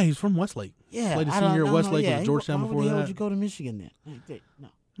 He's from Westlake. Yeah, Played a I senior don't at Westlake know. and Georgetown why before the hell that. would you go to Michigan then? No.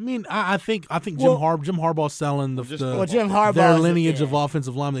 I mean, I think Jim Harbaugh's selling Jim Harbaugh's their lineage of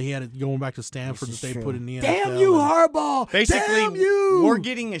offensive linemen that he had going back to Stanford that they put in the NFL. Damn you, Harbaugh! Basically, Damn you! we're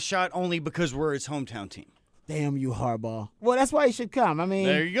getting a shot only because we're his hometown team. Damn you, Harbaugh. Well, that's why he should come. I mean,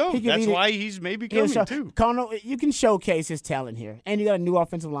 There you go. That's why he's maybe coming too. Connell, you can showcase his talent here, and you got a new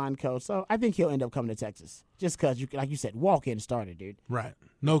offensive line coach, so I think he'll end up coming to Texas just because, like you said, walk-in starter, dude. Right.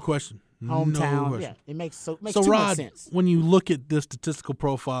 No question. Hometown. No question. Yeah, it makes too Rod, much sense. When you look at this statistical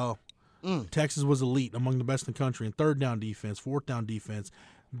profile, Texas was elite, among the best in the country in third down defense, fourth down defense,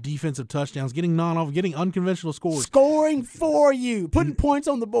 defensive touchdowns, getting unconventional scores. Scoring for you, putting points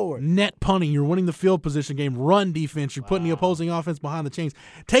on the board. Net punting, you're winning the field position game. Run defense, you're putting the opposing offense behind the chains.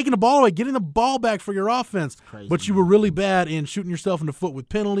 Taking the ball away, getting the ball back for your offense. Crazy, but you were really bad in shooting yourself in the foot with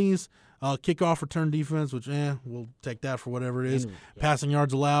penalties, kickoff return defense, which we'll take that for whatever it is. Passing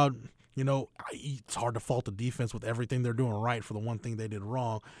yards allowed. You know, it's hard to fault the defense with everything they're doing right for the one thing they did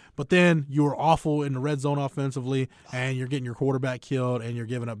wrong. But then you were awful in the red zone offensively, and you're getting your quarterback killed, and you're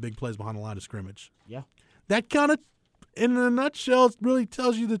giving up big plays behind the line of scrimmage. Yeah. That kind of, in a nutshell, really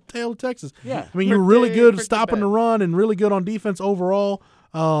tells you the tale of Texas. Yeah. I mean, you're really good at stopping the run and really good on defense overall.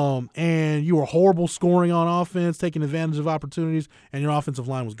 And you were horrible scoring on offense, taking advantage of opportunities, and your offensive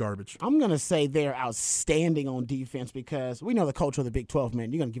line was garbage. I'm going to say they're outstanding on defense because we know the culture of the Big 12,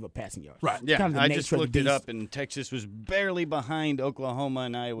 man. You're going to give up passing yards. Right. Yeah, Kind of the I nature just of the looked it beast. up, and Texas was barely behind Oklahoma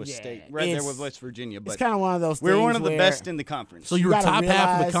and Iowa State, right there with West Virginia. But it's kind of one of those things. we were one of the where- best in the conference. So you were gotta top half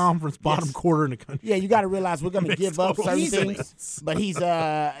of the realize- conference, bottom Yes. quarter in the country. Yeah, you got to realize we're going to Makes give up total certain sense. things.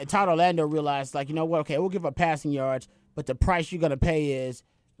 But Todd Orlando realized, like, you know what? Okay, we'll give up passing yards, but the price you're going to pay is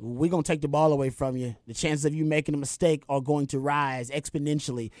we're going to take the ball away from you. The chances of you making a mistake are going to rise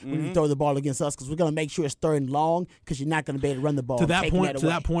exponentially when you throw the ball against us because we're going to make sure it's third and long because you're not going to be able to run the ball. To that taking point, you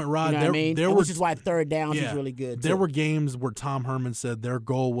Rod, know what I mean? there Which were- is why third down Yeah. is really good. There too. were games where Tom Herman said their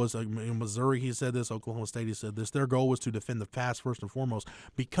goal was in Missouri. He said this. Oklahoma State. He said this. Their goal was to defend the pass first and foremost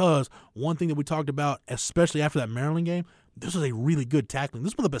because one thing that we talked about, especially after that Maryland game, this was a really good tackling.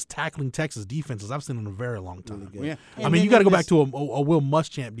 This is one of the best tackling Texas defenses I've seen in a very long time. Really good. Yeah. I mean, you got to go back to a Will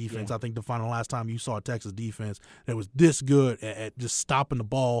Muschamp defense, I think, to find the last time you saw a Texas defense that was this good at just stopping the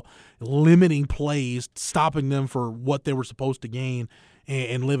ball, limiting plays, stopping them for what they were supposed to gain,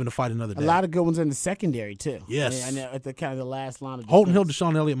 and living to fight another day. A lot of good ones in the secondary, too. Yes. And at the kind of the last line of Holton Hill, defense.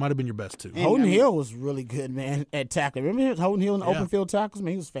 Deshaun Elliott might have been your best, too. Holden Hill was really good, man, at tackling. Remember Holden Hill in the open field tackles?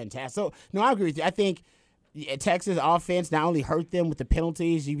 Man, he was fantastic. So, no, I agree with you. I think Texas offense not only hurt them with the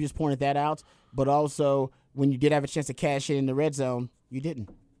penalties, you just pointed that out, but also when you did have a chance to cash in the red zone, you didn't.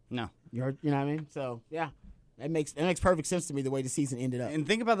 No. You know what I mean? So, yeah. That makes perfect sense to me the way the season ended up. And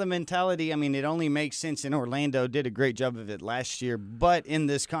think about the mentality. I mean, it only makes sense in Orlando. Did a great job of it last year. But in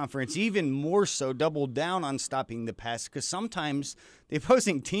this conference, even more so, doubled down on stopping the pass because sometimes the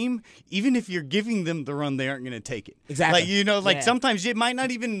opposing team, even if you're giving them the run, they aren't going to take it. Exactly. Like, Yeah. sometimes it might not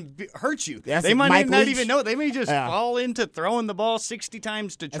even hurt you. That's They it. might Mike not Leach. even know. They may just Yeah. fall into throwing the ball 60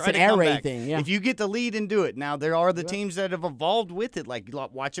 times to That's try an to air come raid back. thing, yeah. If you get the lead and do it. Now, there are the teams that have evolved with it, like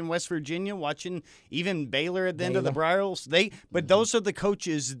watching West Virginia, watching even Baylor at the end of the Briars. But those are the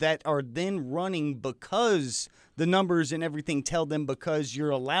coaches that are then running because the numbers and everything tell them because you're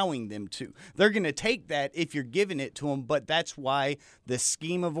allowing them to. They're going to take that if you're giving it to them, but that's why the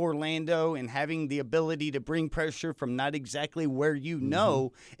scheme of Orlando and having the ability to bring pressure from not exactly where you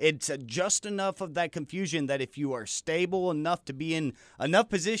know, it's just enough of that confusion that if you are stable enough to be in enough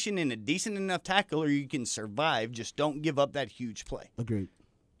position and a decent enough tackler, you can survive. Just don't give up that huge play. Agreed.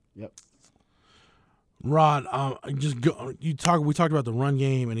 Yep. Rod, we talked about the run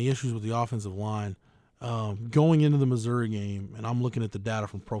game and the issues with the offensive line. Going into the Missouri game, and I'm looking at the data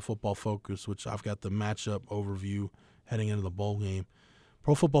from Pro Football Focus, which I've got the matchup overview heading into the bowl game.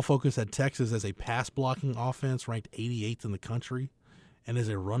 Pro Football Focus had Texas as a pass blocking offense ranked 88th in the country, and as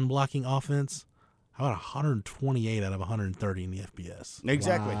a run blocking offense, How about 128 out of 130 in the FBS?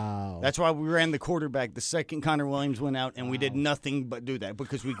 Exactly. Wow. That's why we ran the quarterback the second Connor Williams went out, and we did nothing but do that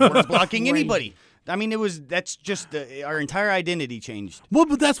because we weren't blocking anybody. I mean, that's just our entire identity changed. Well,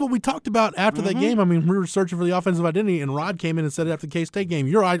 but that's what we talked about after that game. I mean, we were searching for the offensive identity, and Rod came in and said it after the K-State game.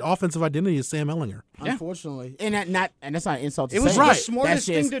 Your offensive identity is Sam Ehlinger. Unfortunately, and that's not an insult to It say. was Right. the smartest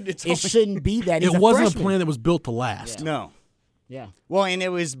That's thing just- to do. It shouldn't be that. He's It wasn't freshman. a plan that was built to last. No. Yeah. Well, and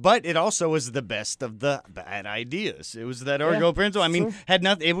it also was the best of the bad ideas. It was that Orgo principle. I mean,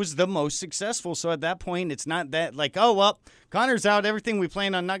 it was the most successful. So at that point, it's not that like, oh, well, Connor's out. Everything we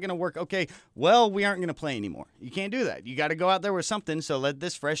planned on not going to work. Okay, well, we aren't going to play anymore. You can't do that. You got to go out there with something. So let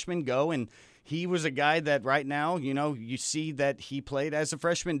this freshman go. And he was a guy that right now, you see that he played as a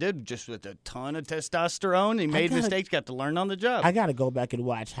freshman did, just with a ton of testosterone. He made mistakes, got to learn on the job. I got to go back and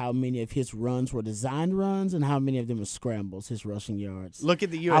watch how many of his runs were designed runs and how many of them were scrambles, his rushing yards. Look at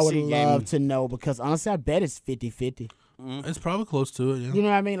the USC I would game. love to know because, honestly, I bet it's 50-50. It's probably close to it, yeah. You know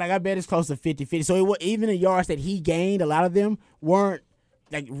what I mean? Like, I bet it's close to 50-50. So even the yards that he gained, a lot of them weren't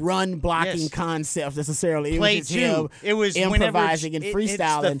like run blocking concepts necessarily. Play it was just him it was improvising and it hits the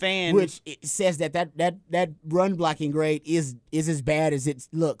freestyling, fan. which it says that run blocking grade is as bad as it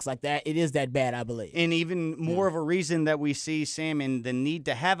looks. Like that, it is that bad, I believe. And even more of a reason that we see Sam and the need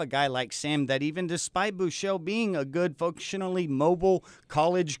to have a guy like Sam that even despite Buechele being a good, functionally mobile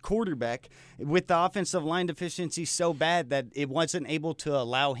college quarterback, with the offensive line deficiency so bad that it wasn't able to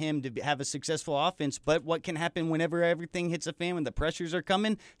allow him to have a successful offense. But what can happen whenever everything hits a fan, when the pressures are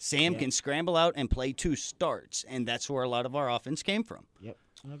coming, Sam can scramble out and play two starts. And that's where a lot of our offense came from. Yep,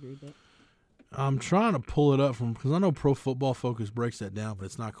 I agree with that. I'm trying to pull it up because I know Pro Football Focus breaks that down, but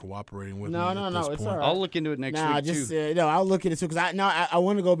it's not cooperating with me at this it's point. all right. I'll look into it next week, too. I'll look at it, too, because I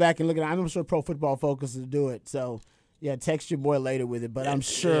want to go back and look at it. I'm sure Pro Football Focus will do it, so... Yeah, text your boy later with it, but I'm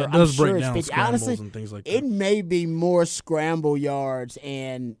sure it does break it's down 50. scrambles Honestly, and things like that. it may be more scramble yards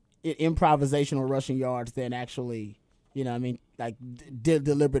and improvisational rushing yards than actually, like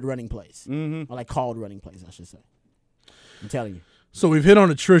deliberate running plays. Or like called running plays, I should say. I'm telling you. So we've hit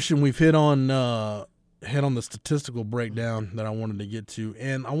on attrition. We've hit on the statistical breakdown that I wanted to get to,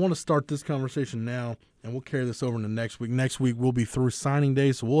 and I want to start this conversation now. And we'll carry this over into next week. Next week, we'll be through signing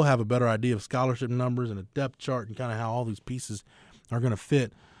day, so we'll have a better idea of scholarship numbers and a depth chart and kind of how all these pieces are going to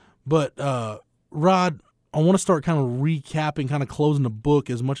fit. But, Rod, I want to start kind of recapping, kind of closing the book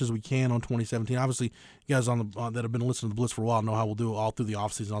as much as we can on 2017. Obviously, you guys that have been listening to the Blitz for a while know how we'll do it all through the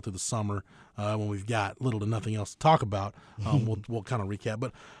offseason, all through the summer, when we've got little to nothing else to talk about. We'll kind of recap.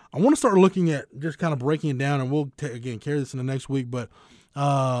 But I want to start looking at just kind of breaking it down, and we'll, again, carry this into next week. But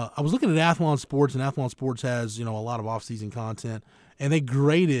I was looking at Athlon Sports, and Athlon Sports has, a lot of off-season content, and they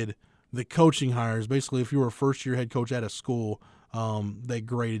graded the coaching hires. Basically, if you were a first-year head coach at a school, they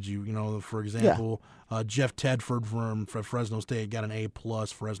graded you. For example, Jeff Tedford from Fresno State got an A+.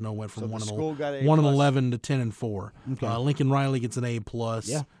 Fresno went from 1-11 to 10-4. Okay. Lincoln Riley gets an A+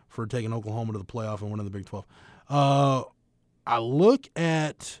 for taking Oklahoma to the playoff and winning the Big 12. I look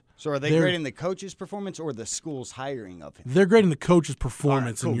at... So are they grading the coach's performance or the school's hiring of him? They're grading the coach's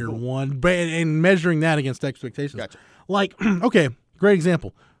performance in year one and measuring that against expectations. Gotcha. Like, okay, great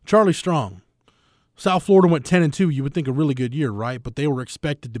example. Charlie Strong. South Florida went 10-2. You would think a really good year, right? But they were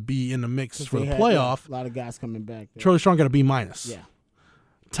expected to be in the mix for the playoff. A lot of guys coming back there. Charlie Strong got a B-. Yeah.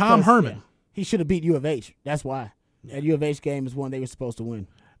 Tom Herman. Yeah. He should have beat U of H. That's why. That U of H game is one they were supposed to win.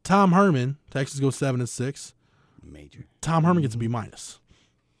 Tom Herman. Texas goes 7-6. Major. Tom Herman gets a B-.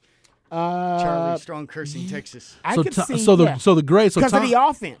 Charlie Strong cursing Texas. I so could see the grade because of the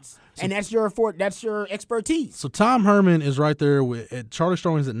offense, and that's your expertise. So Tom Herman is right there with Charlie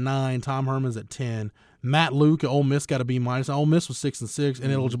Strong is at 9. Tom Herman's at 10. Matt Luke at Ole Miss got a B-. Ole Miss was 6-6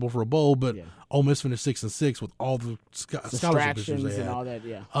 and ineligible for a bowl, but Ole Miss finished 6-6 with all the scholarship issues they had. And all that.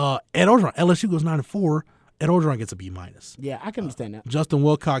 Yeah. Ed Orgeron, LSU goes 9-4. Ed Orgeron gets a B-. Yeah, I can understand that. Justin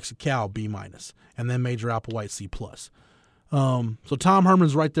Wilcox at Cal B-, and then Major Applewhite C+. So Tom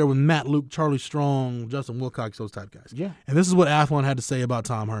Herman's right there with Matt Luke, Charlie Strong, Justin Wilcox, those type guys. Yeah. And this is what Athlon had to say about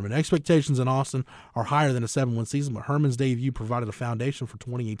Tom Herman. Expectations in Austin are higher than a 7-win season, but Herman's debut provided a foundation for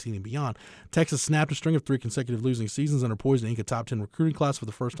 2018 and beyond. Texas snapped a string of 3 consecutive losing seasons and are poised to ink a top 10 recruiting class for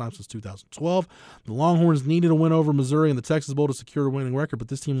the first time since 2012. The Longhorns needed a win over Missouri in the Texas Bowl to secure a winning record, but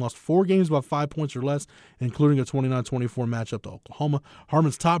this team lost 4 games by 5 points or less, including a 29-24 matchup to Oklahoma.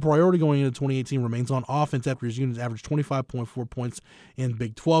 Herman's top priority going into 2018 remains on offense after his units averaged 25.4 points in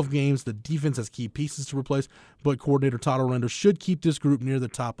Big 12 games. The defense has key pieces to replace, but coordinator Todd Orlando should keep this group near the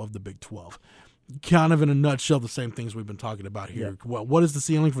top of the Big 12. kind of in a nutshell, the same things we've been talking about here. Well, what is the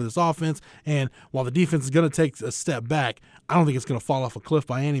ceiling for this offense? And while the defense is going to take a step back, I don't think it's going to fall off a cliff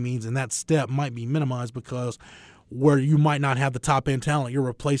by any means, and that step might be minimized because where you might not have the top-end talent, you're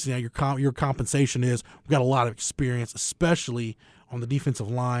replacing that. Your compensation is we've got a lot of experience, especially on the defensive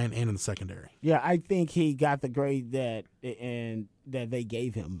line and in the secondary. Yeah, I think he got the grade that they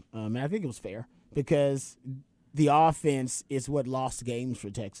gave him. And I think it was fair because the offense is what lost games for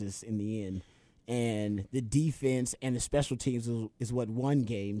Texas in the end. And the defense and the special teams is what won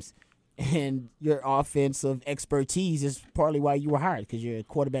games. And your offensive expertise is partly why you were hired, because you're a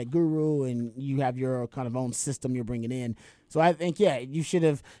quarterback guru and you have your kind of own system you're bringing in. So I think, you should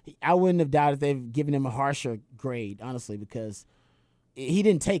have – I wouldn't have doubted they've given him a harsher grade, honestly, because he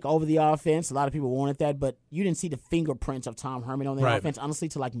didn't take over the offense. A lot of people wanted that, but you didn't see the fingerprints of Tom Herman on the offense, honestly,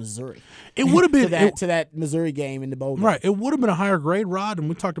 to like Missouri. It would have been to that Missouri game in the bowl game. Right. It would have been a higher grade, Rod, and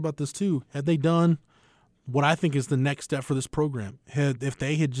we talked about this too. Had they done what I think is the next step for this program, if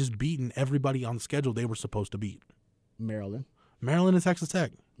they had just beaten everybody on the schedule they were supposed to beat. Maryland and Texas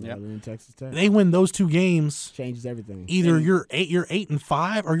Tech. Maryland and Texas Tech. They win those two games. Changes everything. Either you're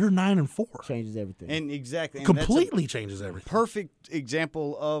 8-5 or you're 9-4. Changes everything. And exactly. And completely changes everything. Perfect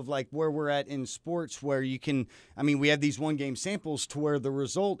example of like where we're at in sports, where you can, we have these 1-game samples to where the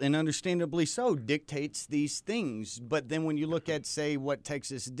result, and understandably so, dictates these things. But then when you look at, say, what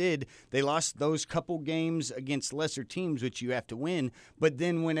Texas did, they lost those couple games against lesser teams, which you have to win. But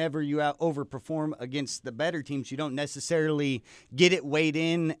then whenever you overperform against the better teams, you don't necessarily get it weighed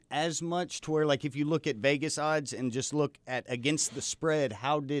in as much, to where, like, if you look at Vegas odds and just look at against the spread,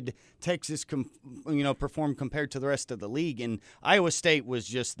 how did Texas perform compared to the rest of the league? And Iowa State was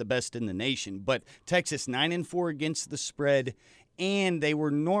just the best in the nation, but Texas 9-4 against the spread, and they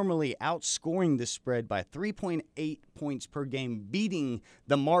were normally outscoring the spread by 3.8 points per game, beating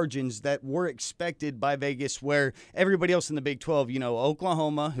the margins that were expected by Vegas, where everybody else in the Big 12,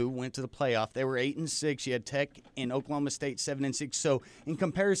 Oklahoma, who went to the playoff, they were 8-6. You had Tech and Oklahoma State 7-6. So in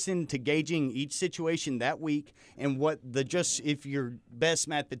comparison to gauging each situation that week and what if your best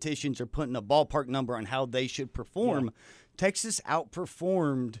mathematicians are putting a ballpark number on how they should perform, Texas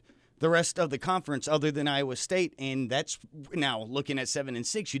outperformed the rest of the conference other than Iowa State, and that's now looking at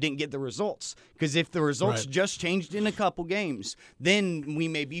 7-6. You didn't get the results, because if the results just changed in a couple games, then we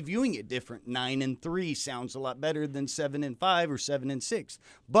may be viewing it different. 9-3 sounds a lot better than 7-5 or 7-6,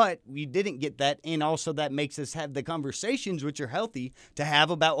 but we didn't get that, and also that makes us have the conversations, which are healthy to have,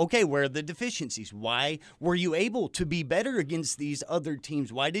 about, okay, where are the deficiencies? Why were you able to be better against these other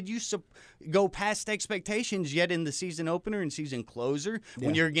teams? Why did you go past expectations yet in the season opener and season closer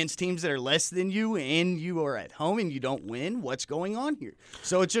when you're against teams that are less than you and you are at home and you don't win? What's going on here?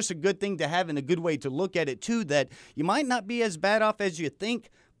 So it's just a good thing to have and a good way to look at it too, that you might not be as bad off as you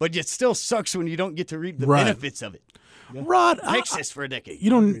think, but it still sucks when you don't get to reap the benefits of it. Rod, Texas for a decade.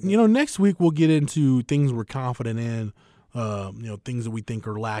 Next week we'll get into things we're confident in, things that we think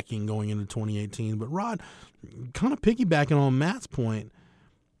are lacking going into 2018. But Rod, kind of piggybacking on Matt's point,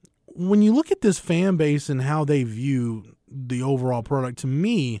 when you look at this fan base and how they view the overall product, to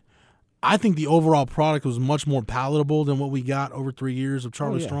me, I think the overall product was much more palatable than what we got over 3 years of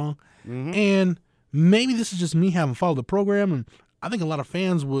Charlie Strong. Mm-hmm. And maybe this is just me having followed the program, and I think a lot of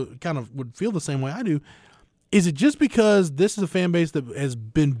fans would feel the same way I do. Is it just because this is a fan base that has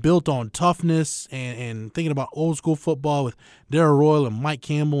been built on toughness and thinking about old school football with Darrell Royal and Mike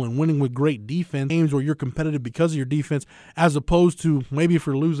Campbell and winning with great defense, games where you're competitive because of your defense, as opposed to maybe if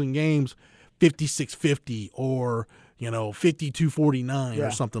you're losing games 56-50 or 52-49 or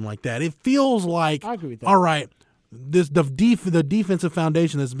something like that? It feels like, I agree with that. All right, the defensive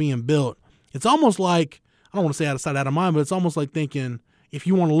foundation that's being built, it's almost like, I don't want to say out of sight, out of mind, but it's almost like thinking, if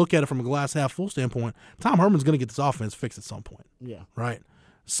you want to look at it from a glass half full standpoint, Tom Herman's going to get this offense fixed at some point. Yeah. Right?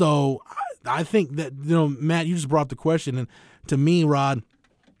 So I think that, Matt, you just brought up the question, and to me, Rod,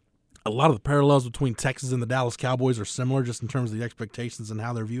 a lot of the parallels between Texas and the Dallas Cowboys are similar just in terms of the expectations and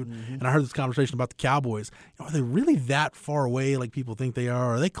how they're viewed. Mm-hmm. And I heard this conversation about the Cowboys. Are they really that far away like people think they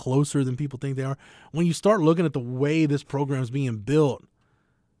are? Are they closer than people think they are? When you start looking at the way this program is being built,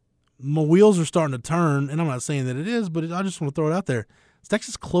 my wheels are starting to turn, and I'm not saying that it is, but I just want to throw it out there. Is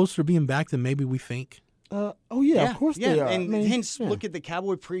Texas closer to being back than maybe we think? Of course they are. And hence, look at the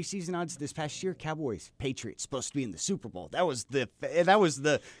Cowboy preseason odds this past year. Cowboys, Patriots, supposed to be in the Super Bowl. That was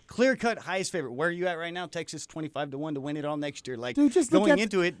the clear-cut highest favorite. Where are you at right now? Texas 25-1 to win it all next year. Like, dude, just going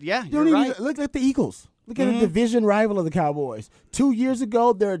into it, you're right. right. Look at the Eagles. Look at the division rival of the Cowboys. 2 years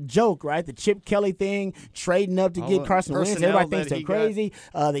ago, they're a joke, right? The Chip Kelly thing, trading up to get Carson Wentz. Everybody thinks they're crazy.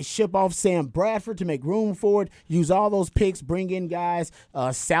 They ship off Sam Bradford to make room for it, use all those picks, bring in guys,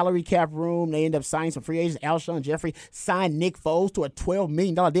 salary cap room. They end up signing some free agents. Alshon Jeffrey signed Nick Foles to a $12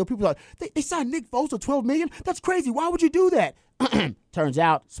 million deal. People are like, they signed Nick Foles to $12 million? That's crazy. Why would you do that? Turns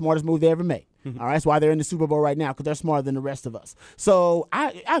out, smartest move they ever made. All right, that's why they're in the Super Bowl right now, because they're smarter than the rest of us. So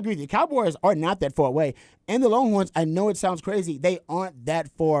I agree with you. Cowboys are not that far away. And the Longhorns, I know it sounds crazy, they aren't that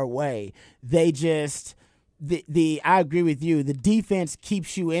far away. They just I agree with you. The defense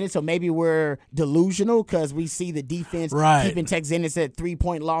keeps you in it, so maybe we're delusional because we see the defense keeping Texas in. It's a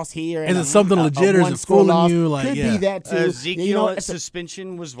 3-point loss here. Is it something legit or is it fooling you? Could be that too. Ezekiel's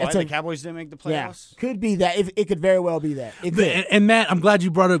suspension was why the Cowboys didn't make the playoffs? Yeah, could be that. It could very well be that. And Matt, I'm glad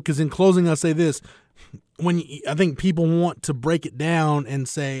you brought it up because in closing I'll say this. I think people want to break it down and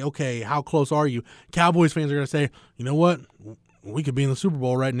say, okay, how close are you? Cowboys fans are going to say, you know what? We could be in the Super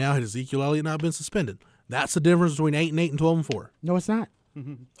Bowl right now had Ezekiel Elliott not been suspended. That's the difference between 8-8 and 12-4. No, it's not.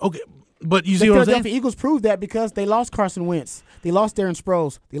 Okay, but you see what I'm saying? The Philadelphia Eagles proved that because they lost Carson Wentz. They lost Darren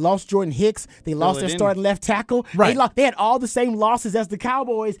Sproles. They lost Jordan Hicks. They lost their starting left tackle. Right. They had all the same losses as the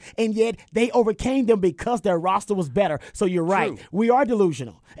Cowboys, and yet they overcame them because their roster was better. So you're right. True. We are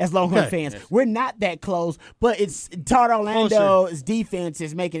delusional as Longhorn fans. Yes. We're not that close, but it's Todd Orlando's defense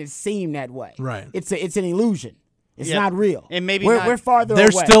is making it seem that way. Right. It's an illusion. It's not real. And maybe we're farther away.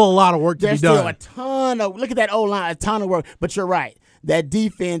 There's still a lot of work to be done. There's still a ton of – look at that O-line, a ton of work. But you're right. That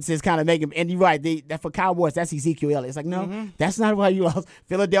defense is kind of making – and you're right. That for Cowboys, that's Ezekiel Elliott. It's like, no, that's not why you lost.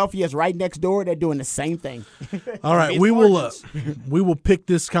 Philadelphia is right next door. They're doing the same thing. All right. we will pick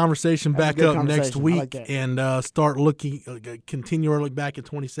this conversation back up next week and start looking – continue our look back at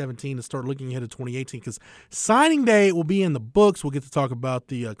 2017 and start looking ahead at 2018 because signing day will be in the books. We'll get to talk about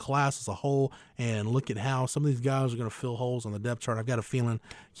the class as a whole and look at how some of these guys are going to fill holes on the depth chart. I've got a feeling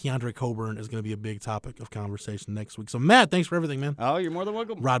Keandre Coburn is going to be a big topic of conversation next week. So, Matt, thanks for everything, man. Oh, you're more than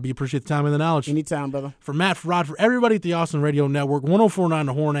welcome. Rod, we appreciate the time and the knowledge. Anytime, brother. For Matt, for Rod, for everybody at the Austin Radio Network, 104.9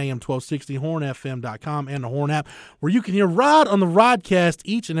 The Horn, AM 1260, hornfm.com, and the Horn app, where you can hear Rod on the Rodcast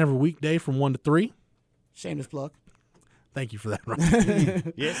each and every weekday from 1 to 3. Shameless plug. Thank you for that, Rod.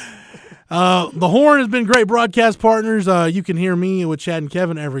 Yes. The Horn has been great broadcast partners. You can hear me with Chad and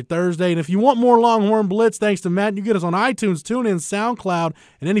Kevin every Thursday. And if you want more Longhorn Blitz, thanks to Matt, you get us on iTunes, TuneIn, SoundCloud,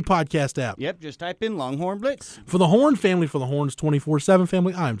 and any podcast app. Yep, just type in Longhorn Blitz. For the Horn family, for the Horn's 24/7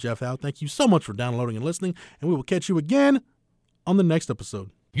 family, I'm Jeff Howe. Thank you so much for downloading and listening, and we will catch you again on the next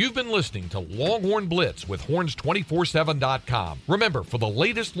episode. You've been listening to Longhorn Blitz with horns247.com. Remember, for the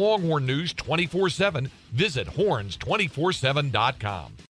latest Longhorn news 24/7, visit horns247.com.